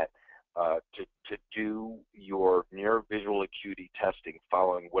that to do your near visual acuity testing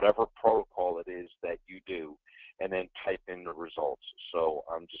following whatever protocol it is that you do, and then type in the results. So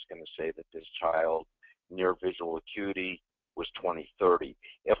I'm just going to say that this child near visual acuity was 20/30.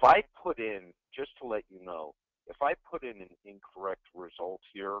 If I put in, just to let you know, if I put in an incorrect result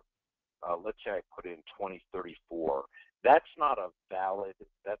here, let's say I put in 20/34, that's not a valid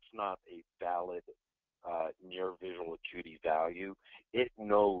near visual acuity value. It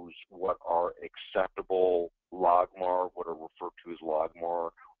knows what are acceptable logmar, what are referred to as logmar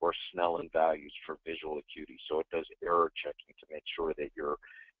or Snellen values for visual acuity. So it does error checking to make sure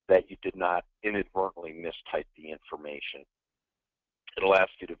that you did not inadvertently mistype the information. It'll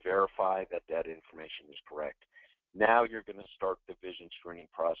ask you to verify that that information is correct. Now you're going to start the vision screening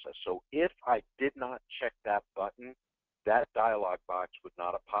process. So if I did not check that button, that dialog box would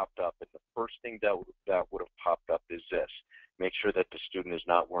not have popped up. And the first thing that would have popped up is this. Make sure that the student is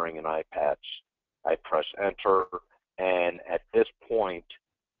not wearing an eye patch. I press enter, and at this point,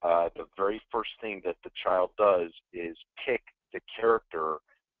 the very first thing that the child does is pick the character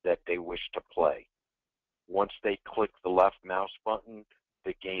that they wish to play. Once they click the left mouse button,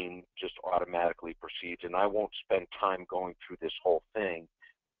 the game just automatically proceeds. And I won't spend time going through this whole thing,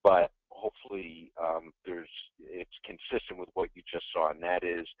 but hopefully it's consistent with what you just saw, and that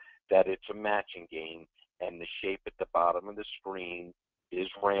is that it's a matching game, and the shape at the bottom of the screen is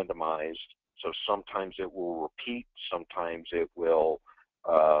randomized. So sometimes it will repeat, sometimes it will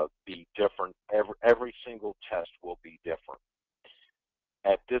be different. Every single test will be different.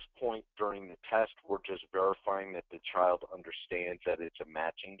 At this point during the test, we're just verifying that the child understands that it's a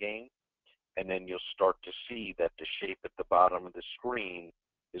matching game, and then you'll start to see that the shape at the bottom of the screen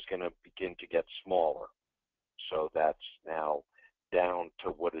is going to begin to get smaller. So that's now down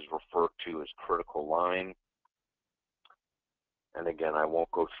to what is referred to as critical line. And again, I won't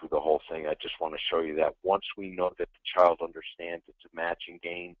go through the whole thing. I just want to show you that once we know that the child understands it's a matching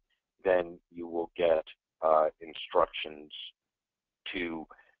game, then you will get instructions to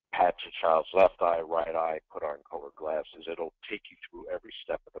patch a child's left eye, right eye, put on colored glasses. It'll take you through every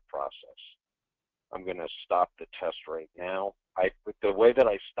step of the process. I'm going to stop the test right now. The way that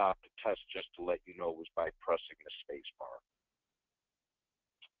I stopped the test, just to let you know, was by pressing the space bar.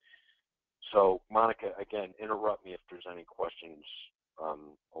 So, Monica, again, interrupt me if there's any questions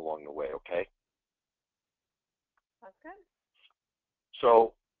along the way, okay? That's good.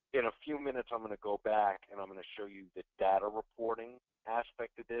 So, in a few minutes, I'm going to go back and I'm going to show you the data reporting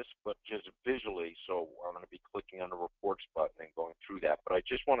aspect of this, but just visually. So I'm going to be clicking on the reports button and going through that. But I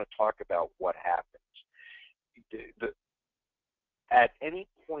just want to talk about what happens. At any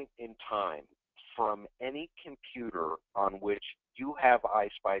point in time, from any computer on which you have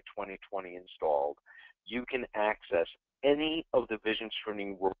EyeSpy 2020 installed, you can access any of the vision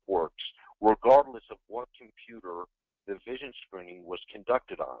screening reports, regardless of what computer the vision screening was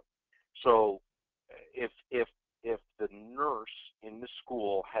conducted on. So if the nurse in the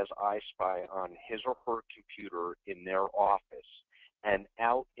school has EyeSpy on his or her computer in their office, and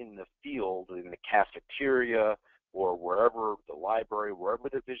out in the field, in the cafeteria, or wherever, the library, wherever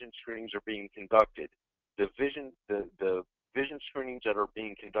the vision screenings are being conducted, the vision screenings that are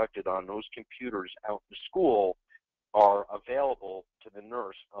being conducted on those computers out in the school are available to the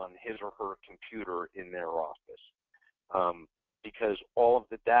nurse on his or her computer in their office, because all of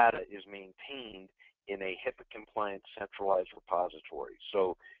the data is maintained in a HIPAA-compliant centralized repository.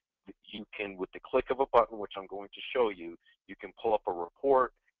 So you can, with the click of a button, which I'm going to show you, you can pull up a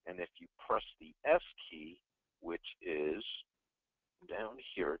report, and if you press the S key, which is down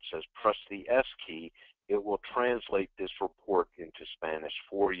here, it says press the S key, it will translate this report into Spanish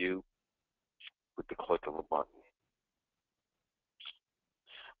for you with the click of a button.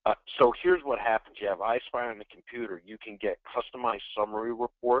 So here's what happens. You have EyeSpy on the computer. You can get customized summary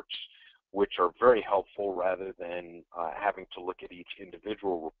reports, which are very helpful rather than having to look at each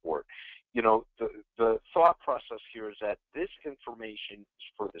individual report. You know, the thought process here is that this information is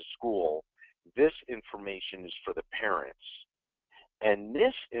for the school, this information is for the parents, and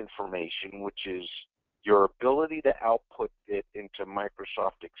this information, which is your ability to output it into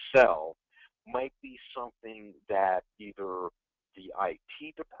Microsoft Excel, might be something that either the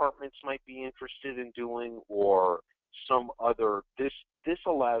IT departments might be interested in doing, or some other. This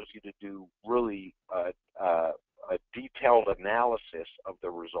allows you to do really a detailed analysis of the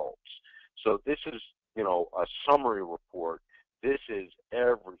results. So this is, you know, a summary report. This is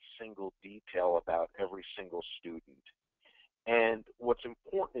every single detail about every single student. And what's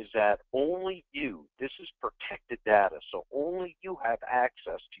important is that only you, this is protected data, so only you have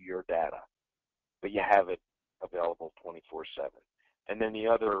access to your data, but you have it available 24/7. And then the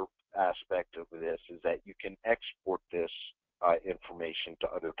other aspect of this is that you can export this information to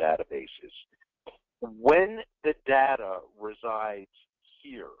other databases. When the data resides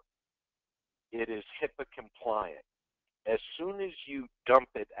here, it is HIPAA compliant. As soon as you dump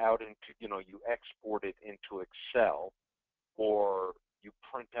it out into, you know, you export it into Excel, or you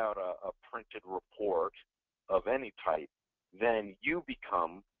print out a printed report of any type, then you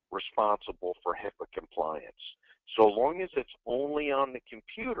become responsible for HIPAA compliance. So long as it's only on the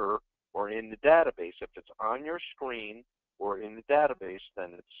computer or in the database, if it's on your screen or in the database,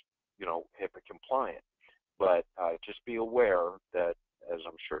 then it's, you know, HIPAA compliant. But just be aware that, as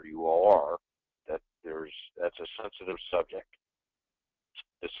I'm sure you all are, that that's a sensitive subject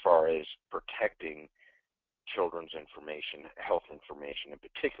as far as protecting children's information, health information in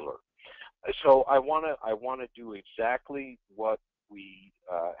particular. So I want to do exactly what we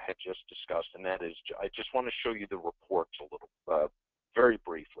had just discussed, and that is, I just want to show you the reports a little, very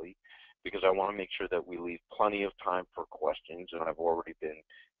briefly, because I want to make sure that we leave plenty of time for questions, and I've already been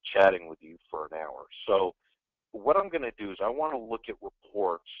chatting with you for an hour. So what I'm going to do is I want to look at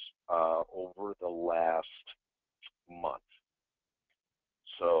reports over the last month.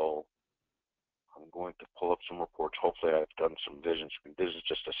 So I'm going to pull up some reports. Hopefully I've done some vision screen. This is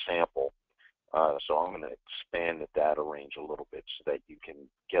just a sample. So I'm going to expand the data range a little bit so that you can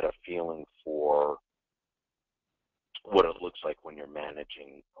get a feeling for what it looks like when you're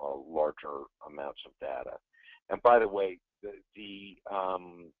managing larger amounts of data. And by the way,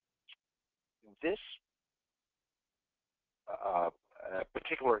 this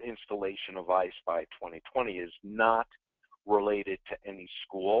particular installation of EyeSpy 2020 is not related to any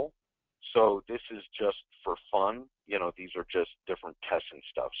school. So this is just for fun. You know, these are just different tests and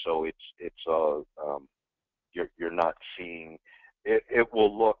stuff. So you're not seeing it. It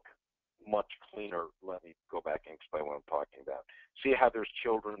will look much cleaner. Let me go back and explain what I'm talking about. See how there's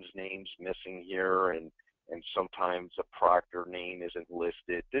children's names missing here, and sometimes a proctor name isn't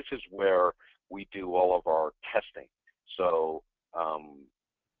listed. This is where we do all of our testing. So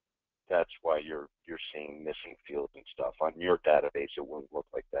that's why you're seeing missing fields and stuff. On your database, it wouldn't look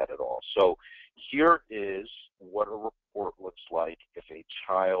like that at all. So here is what a report looks like if a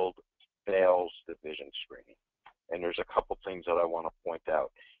child fails the vision screening. And there's a couple things that I want to point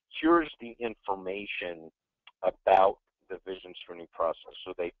out. Here's the information about the vision screening process.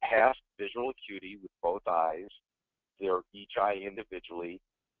 So they passed visual acuity with both eyes, each eye individually,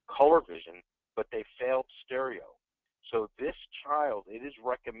 color vision, but they failed stereo. So this child, it is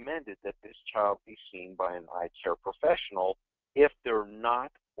recommended that this child be seen by an eye care professional if they're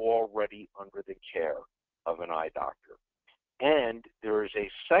not already under the care of an eye doctor. And there is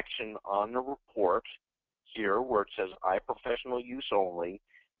a section on the report here where it says eye professional use only,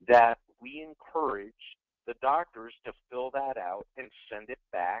 that we encourage the doctors to fill that out and send it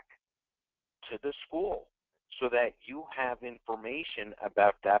back to the school so that you have information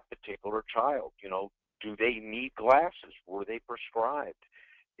about that particular child. You know, do they need glasses? Were they prescribed?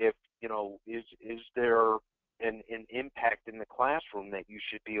 If, you know, is there an impact in the classroom that you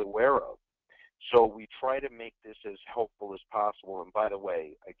should be aware of? So we try to make this as helpful as possible. And by the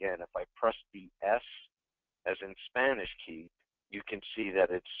way, again, if I press the S as in Spanish key, you can see that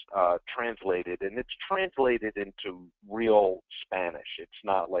it's translated, and it's translated into real Spanish. It's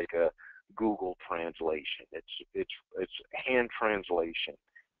not like a Google translation. It's hand translation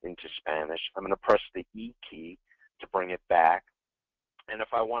into Spanish. I'm going to press the E key to bring it back. And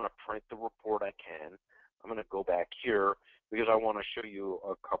if I want to print the report, I can. I'm going to go back here because I want to show you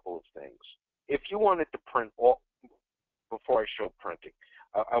a couple of things. If you wanted to print all, before I show printing,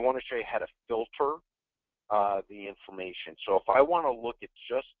 I want to show you how to filter the information. So if I want to look at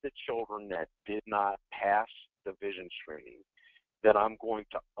just the children that did not pass the vision screening, then I'm going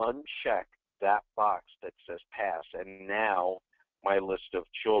to uncheck that box that says pass, and now my list of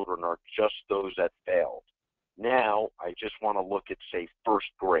children are just those that failed. Now I just want to look at, say, first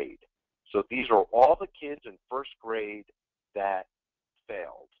grade. So these are all the kids in first grade that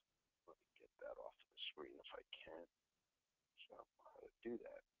failed. Let me get that off of the screen if I can. So how to do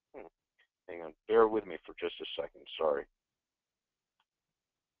that. Hang on, bear with me for just a second, sorry.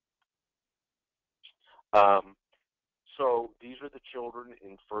 So these are the children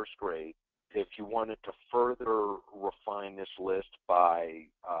in first grade. If you wanted to further refine this list by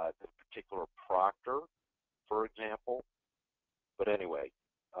the particular proctor, for example, but anyway,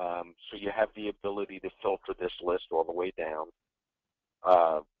 so you have the ability to filter this list all the way down.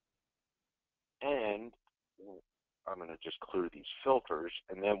 And I'm going to just clear these filters,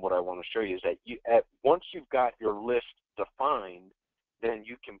 and then what I want to show you is that once you've got your list defined, then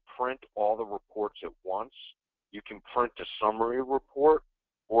you can print all the reports at once. You can print a summary report,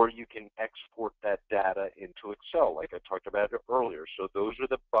 or you can export that data into Excel, like I talked about it earlier. So those are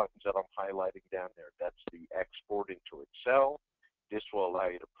the buttons that I'm highlighting down there. That's the export into Excel. This will allow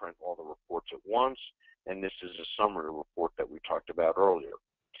you to print all the reports at once, and this is a summary report that we talked about earlier.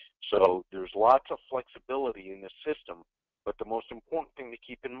 So there's lots of flexibility in the system, but the most important thing to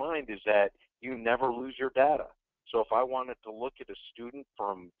keep in mind is that you never lose your data. So if I wanted to look at a student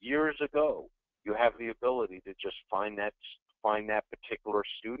from years ago, you have the ability to just find that particular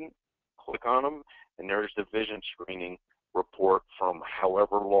student, click on them, and there's the vision screening report from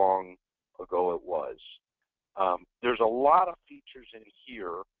however long ago it was. There's a lot of features in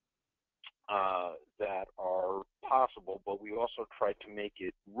here that are possible, but we also try to make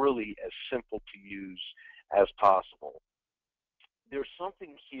it really as simple to use as possible. There's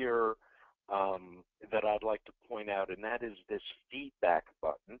something here that I'd like to point out, and that is this feedback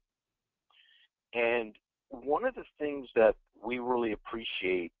button. And one of the things that we really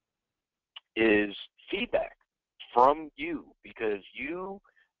appreciate is feedback from you, because you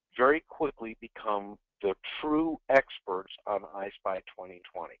very quickly become the true experts on EyeSpy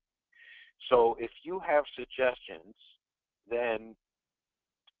 2020. So if you have suggestions, then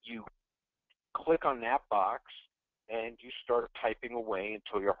you click on that box and you start typing away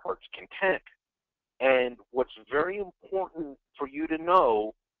until your heart's content. And what's very important for you to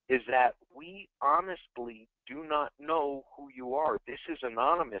know is that we honestly do not know who you are. This is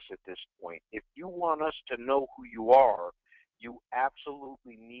anonymous at this point. If you want us to know who you are, you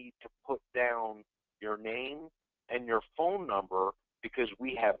absolutely need to put down your name and your phone number, because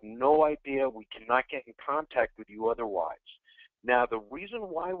we have no idea, we cannot get in contact with you otherwise. Now, the reason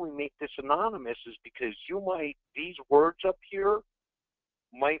why we make this anonymous is because these words up here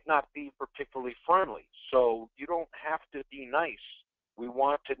might not be particularly friendly. So you don't have to be nice. We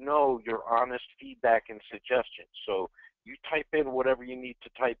want to know your honest feedback and suggestions. So you type in whatever you need to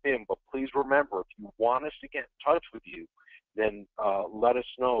type in, but please remember, if you want us to get in touch with you, then let us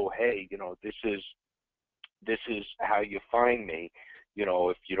know, hey, you know, this is how you find me. You know,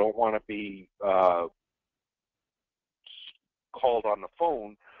 if you don't want to be called on the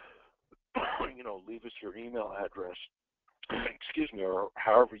phone, you know, leave us your email address, excuse me, or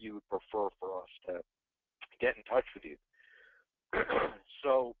however you would prefer for us to get in touch with you.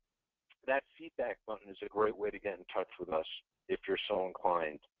 So that feedback button is a great way to get in touch with us if you're so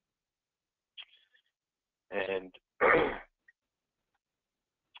inclined. And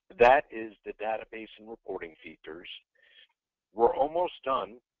that is the database and reporting features. We're almost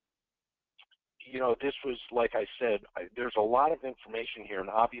done. You know, this was, like I said, there's a lot of information here and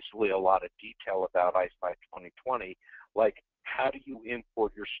obviously a lot of detail about EyeSpy 2020, like how do you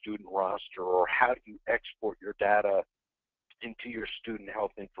import your student roster, or how do you export your data into your student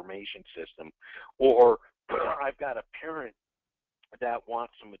health information system, or I've got a parent that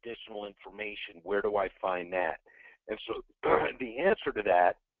wants some additional information. Where do I find that? And so the answer to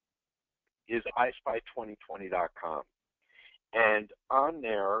that is EyeSpy2020.com. And on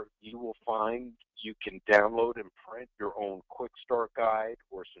there, you will find you can download and print your own quick start guide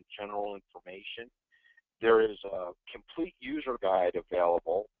or some general information. There is a complete user guide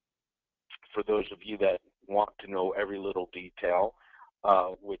available for those of you that want to know every little detail,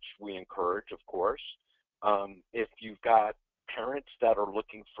 which we encourage, of course. If you've got parents that are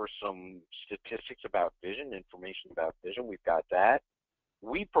looking for some statistics about vision, information about vision, we've got that.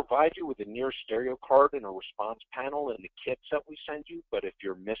 We provide you with a near stereo card and a response panel in the kits that we send you, but if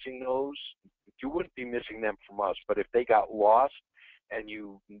you're missing those, you wouldn't be missing them from us. But if they got lost and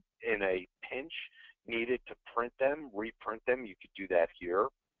you, in a pinch, needed to print them, reprint them, you could do that here.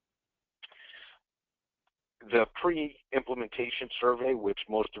 The pre-implementation survey, which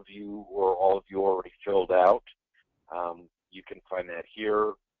most of you or all of you already filled out, you can find that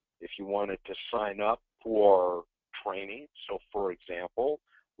here. If you wanted to sign up for training, so for example,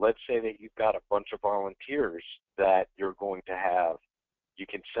 let's say that you've got a bunch of volunteers that you're going to have. You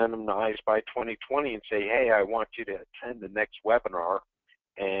can send them to EyeSpy 2020 and say, hey, I want you to attend the next webinar,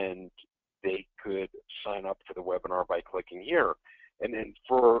 and they could sign up for the webinar by clicking here. And then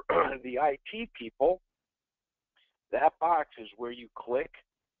for the IT people, that box is where you click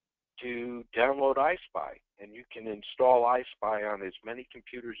to download EyeSpy, and you can install EyeSpy on as many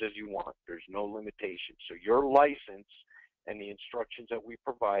computers as you want. There's no limitation. So your license and the instructions that we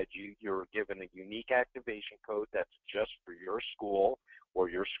provide you, you're given a unique activation code that's just for your school or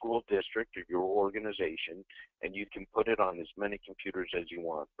your school district or your organization, and you can put it on as many computers as you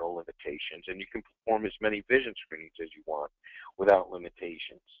want, no limitations, and you can perform as many vision screenings as you want without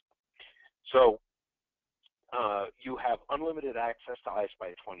limitations. So you have unlimited access to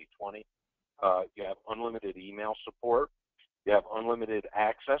EyeSpy 2020. You have unlimited email support. You have unlimited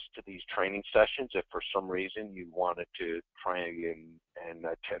access to these training sessions. If for some reason you wanted to try and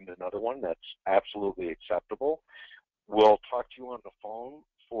attend another one, that's absolutely acceptable. We'll talk to you on the phone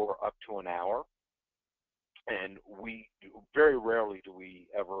for up to an hour. And we very rarely do we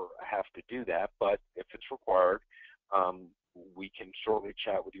ever have to do that, but if it's required, we can shortly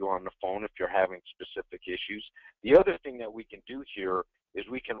chat with you on the phone if you're having specific issues. The other thing that we can do here is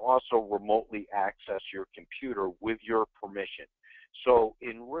we can also remotely access your computer with your permission. So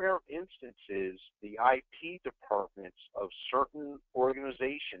in rare instances, the IT departments of certain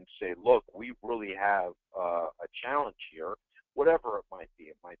organizations say, look, we really have a challenge here, whatever it might be.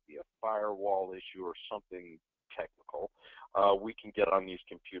 It might be a firewall issue or something technical. We can get on these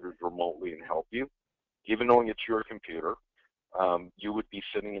computers remotely and help you. Even knowing it's your computer, you would be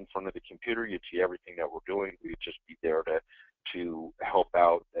sitting in front of the computer, you'd see everything that we're doing, we'd just be there to help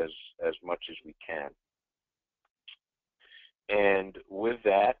out as much as we can. And with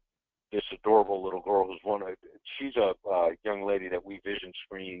that, this adorable little girl she's a young lady that we vision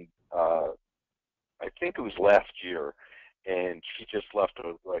screened, I think it was last year, and she just left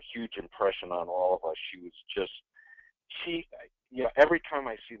a huge impression on all of us. She was just, every time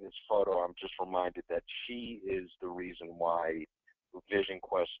I see this photo, I'm just reminded that she is the reason why Vision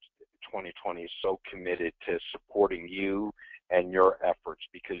Quest 2020 is so committed to supporting you and your efforts,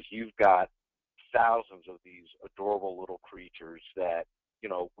 because you've got thousands of these adorable little creatures that,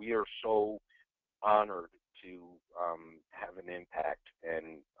 we are so honored to have an impact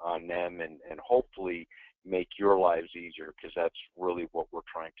on them and hopefully make your lives easier, because that's really what we're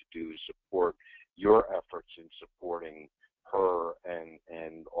trying to do, is support your efforts in supporting her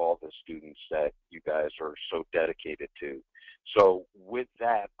and all the students that you guys are so dedicated to. So with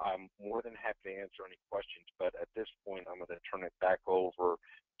that, I'm more than happy to answer any questions, but at this point, I'm going to turn it back over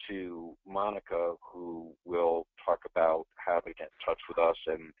to Monica, who will talk about how to get in touch with us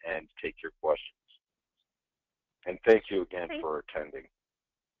and take your questions. And thank you again for attending.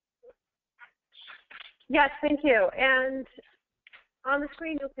 Yes, thank you. And on the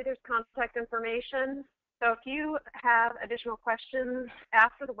screen, you'll see there's contact information. So if you have additional questions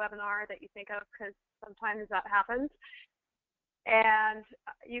after the webinar that you think of, because sometimes that happens, and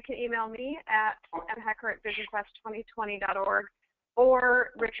you can email me at mhecker@visionquest2020.org,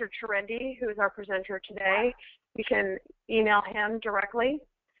 or Richard Cherendi, who is our presenter today. You can email him directly.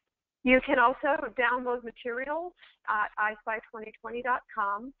 You can also download materials at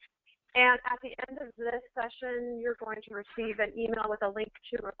EyeSpy2020.com. And at the end of this session, you're going to receive an email with a link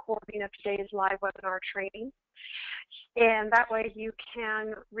to a recording of today's live webinar training. And that way you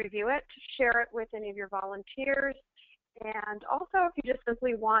can review it, share it with any of your volunteers, And also, if you just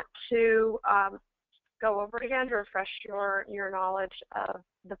simply want to go over it again to refresh your knowledge of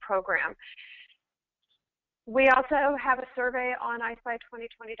the program. We also have a survey on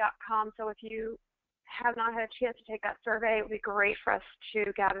EyeSpy2020.com, so if you have not had a chance to take that survey, it would be great for us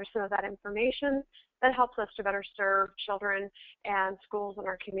to gather some of that information that helps us to better serve children and schools in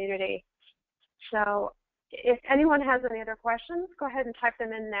our community. So if anyone has any other questions, go ahead and type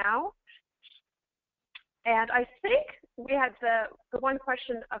them in now. And I think we had the one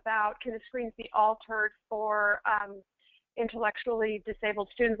question about, can the screens be altered for intellectually disabled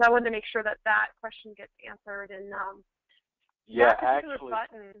students? I wanted to make sure that that question gets answered. And yeah, that actually,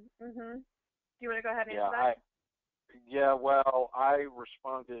 button. Do you want to go ahead and yeah, answer that? well, I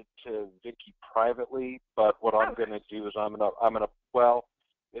responded to Vicki privately, but what I'm going to do is well,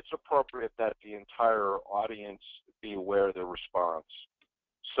 it's appropriate that the entire audience be aware of the response.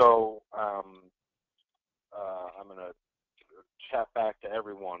 So I'm going to chat back to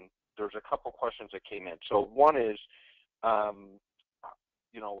everyone. There's a couple questions that came in. So one is,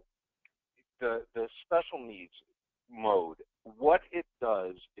 you know, the special needs mode, what it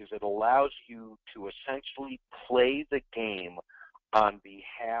does is it allows you to essentially play the game on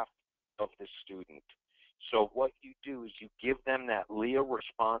behalf of the student. So what you do is you give them that Leah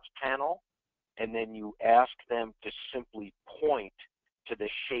response panel, and then you ask them to simply point to the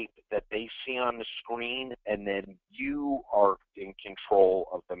shape that they see on the screen, and then you are in control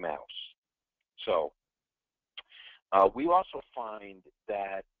of the mouse. So we also find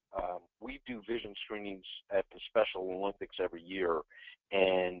that we do vision screenings at the Special Olympics every year,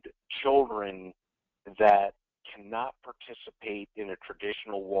 and children that cannot participate in a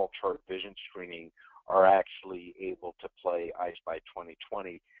traditional wall chart vision screening are actually able to play EyeSpy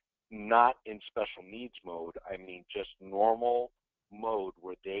 2020, not in special needs mode. I mean just normal mode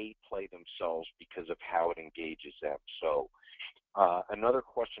where they play themselves because of how it engages them. So another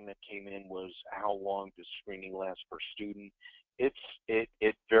question that came in was, how long does screening last per student?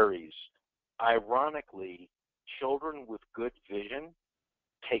 It varies. Ironically, children with good vision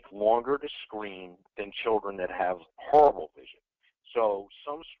take longer to screen than children that have horrible vision. So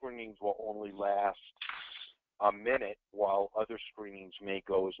some screenings will only last a minute, while other screenings may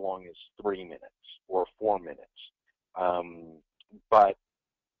go as long as 3 minutes or 4 minutes. But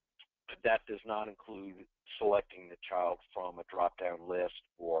that does not include selecting the child from a drop-down list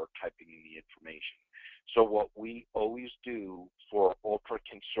or typing in the information. So what we always do for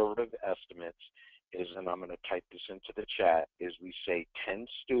ultra-conservative estimates is, and I'm going to type this into the chat, is we say 10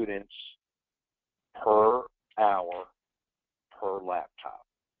 students per hour per laptop.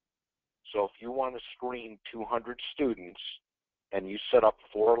 So if you want to screen 200 students and you set up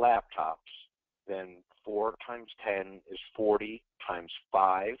 4 laptops, then 4 times 10 is 40, times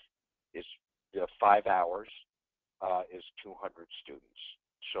 5 is 5 hours, is 200 students.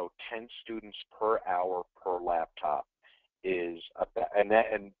 So 10 students per hour per laptop is about,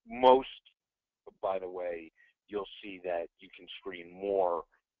 and most, by the way, you'll see that you can screen more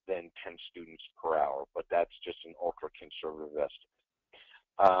than 10 students per hour, but that's just an ultra-conservative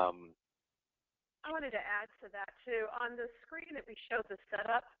estimate. I wanted to add to that, too. On the screen that we showed the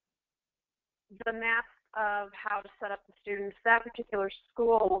setup, the map of how to set up the students, that particular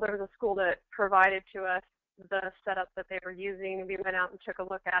school, there was a school that provided to us the setup that they were using. We went out and took a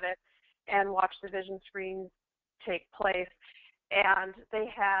look at it and watched the vision screens take place. And they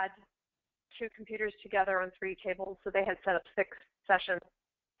had 2 computers together on 3 tables, so they had set up 6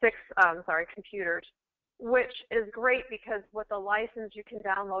 computers, which is great because with the license you can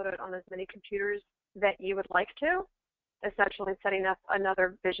download it on as many computers that you would like to, essentially setting up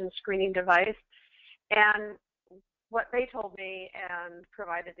another vision screening device. And what they told me and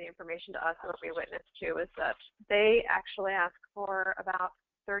provided the information to us and what we witnessed to is that they actually ask for about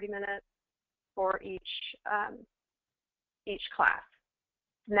 30 minutes for each class.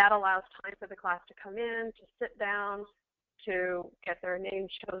 And that allows time for the class to come in, to sit down, to get their name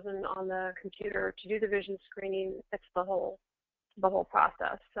chosen on the computer, to do the vision screening. It's the whole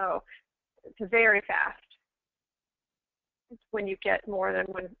process. So it's very fast when you get more than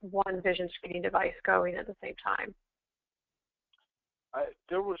one vision screening device going at the same time.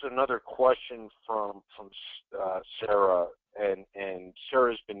 There was another question from Sarah, and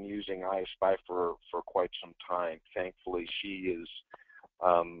Sarah's been using EyeSpy for quite some time. Thankfully, she's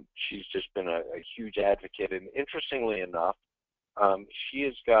just been a huge advocate, and interestingly enough, she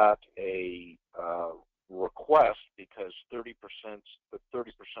has got a request because 30%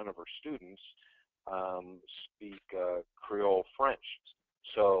 of her students speak Creole French.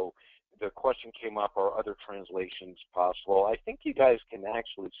 So the question came up, are other translations possible? I think you guys can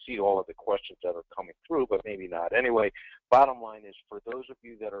actually see all of the questions that are coming through, but maybe not. Anyway, bottom line is, for those of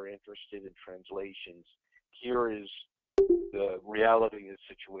you that are interested in translations, here is the reality of the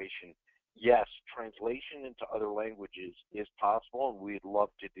situation. Yes, translation into other languages is possible, and we'd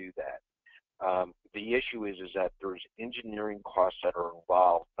love to do that. The issue is that there's engineering costs that are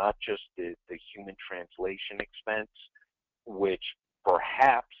involved, not just the human translation expense, which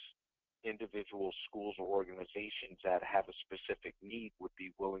perhaps individual schools or organizations that have a specific need would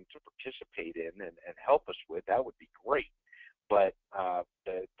be willing to participate in and help us with. That would be great. But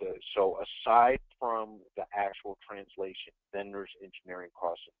so aside from the actual translation, then there's engineering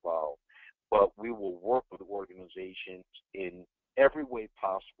costs involved. But we will work with organizations in every way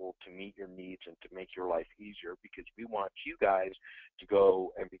possible to meet your needs and to make your life easier, because we want you guys to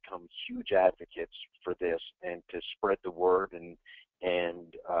go and become huge advocates for this and to spread the word. And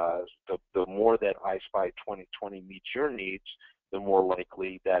the more that EyeSpy 2020 meets your needs, the more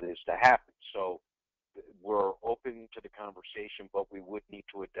likely that is to happen. So we're open to the conversation, but we would need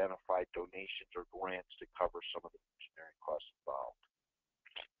to identify donations or grants to cover some of the engineering costs involved.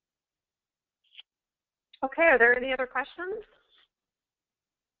 Okay, are there any other questions?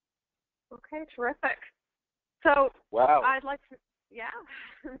 Okay, terrific. So wow. I'd like to, yeah.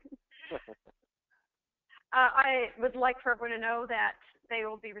 I would like for everyone to know that they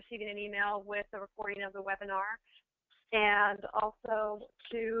will be receiving an email with the recording of the webinar, and also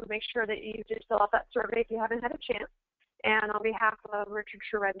to make sure that you just fill out that survey if you haven't had a chance. And on behalf of Richard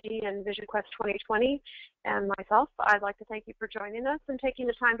Sharendi and Vision Quest 2020 and myself, I'd like to thank you for joining us and taking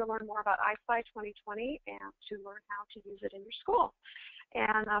the time to learn more about EyeSpy 2020 and to learn how to use it in your school.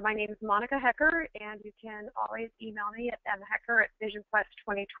 And my name is Monica Hecker, and you can always email me at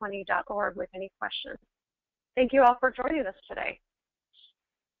mhecker@visionquest2020.org with any questions. Thank you all for joining us today.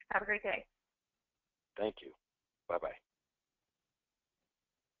 Have a great day. Thank you. Bye-bye.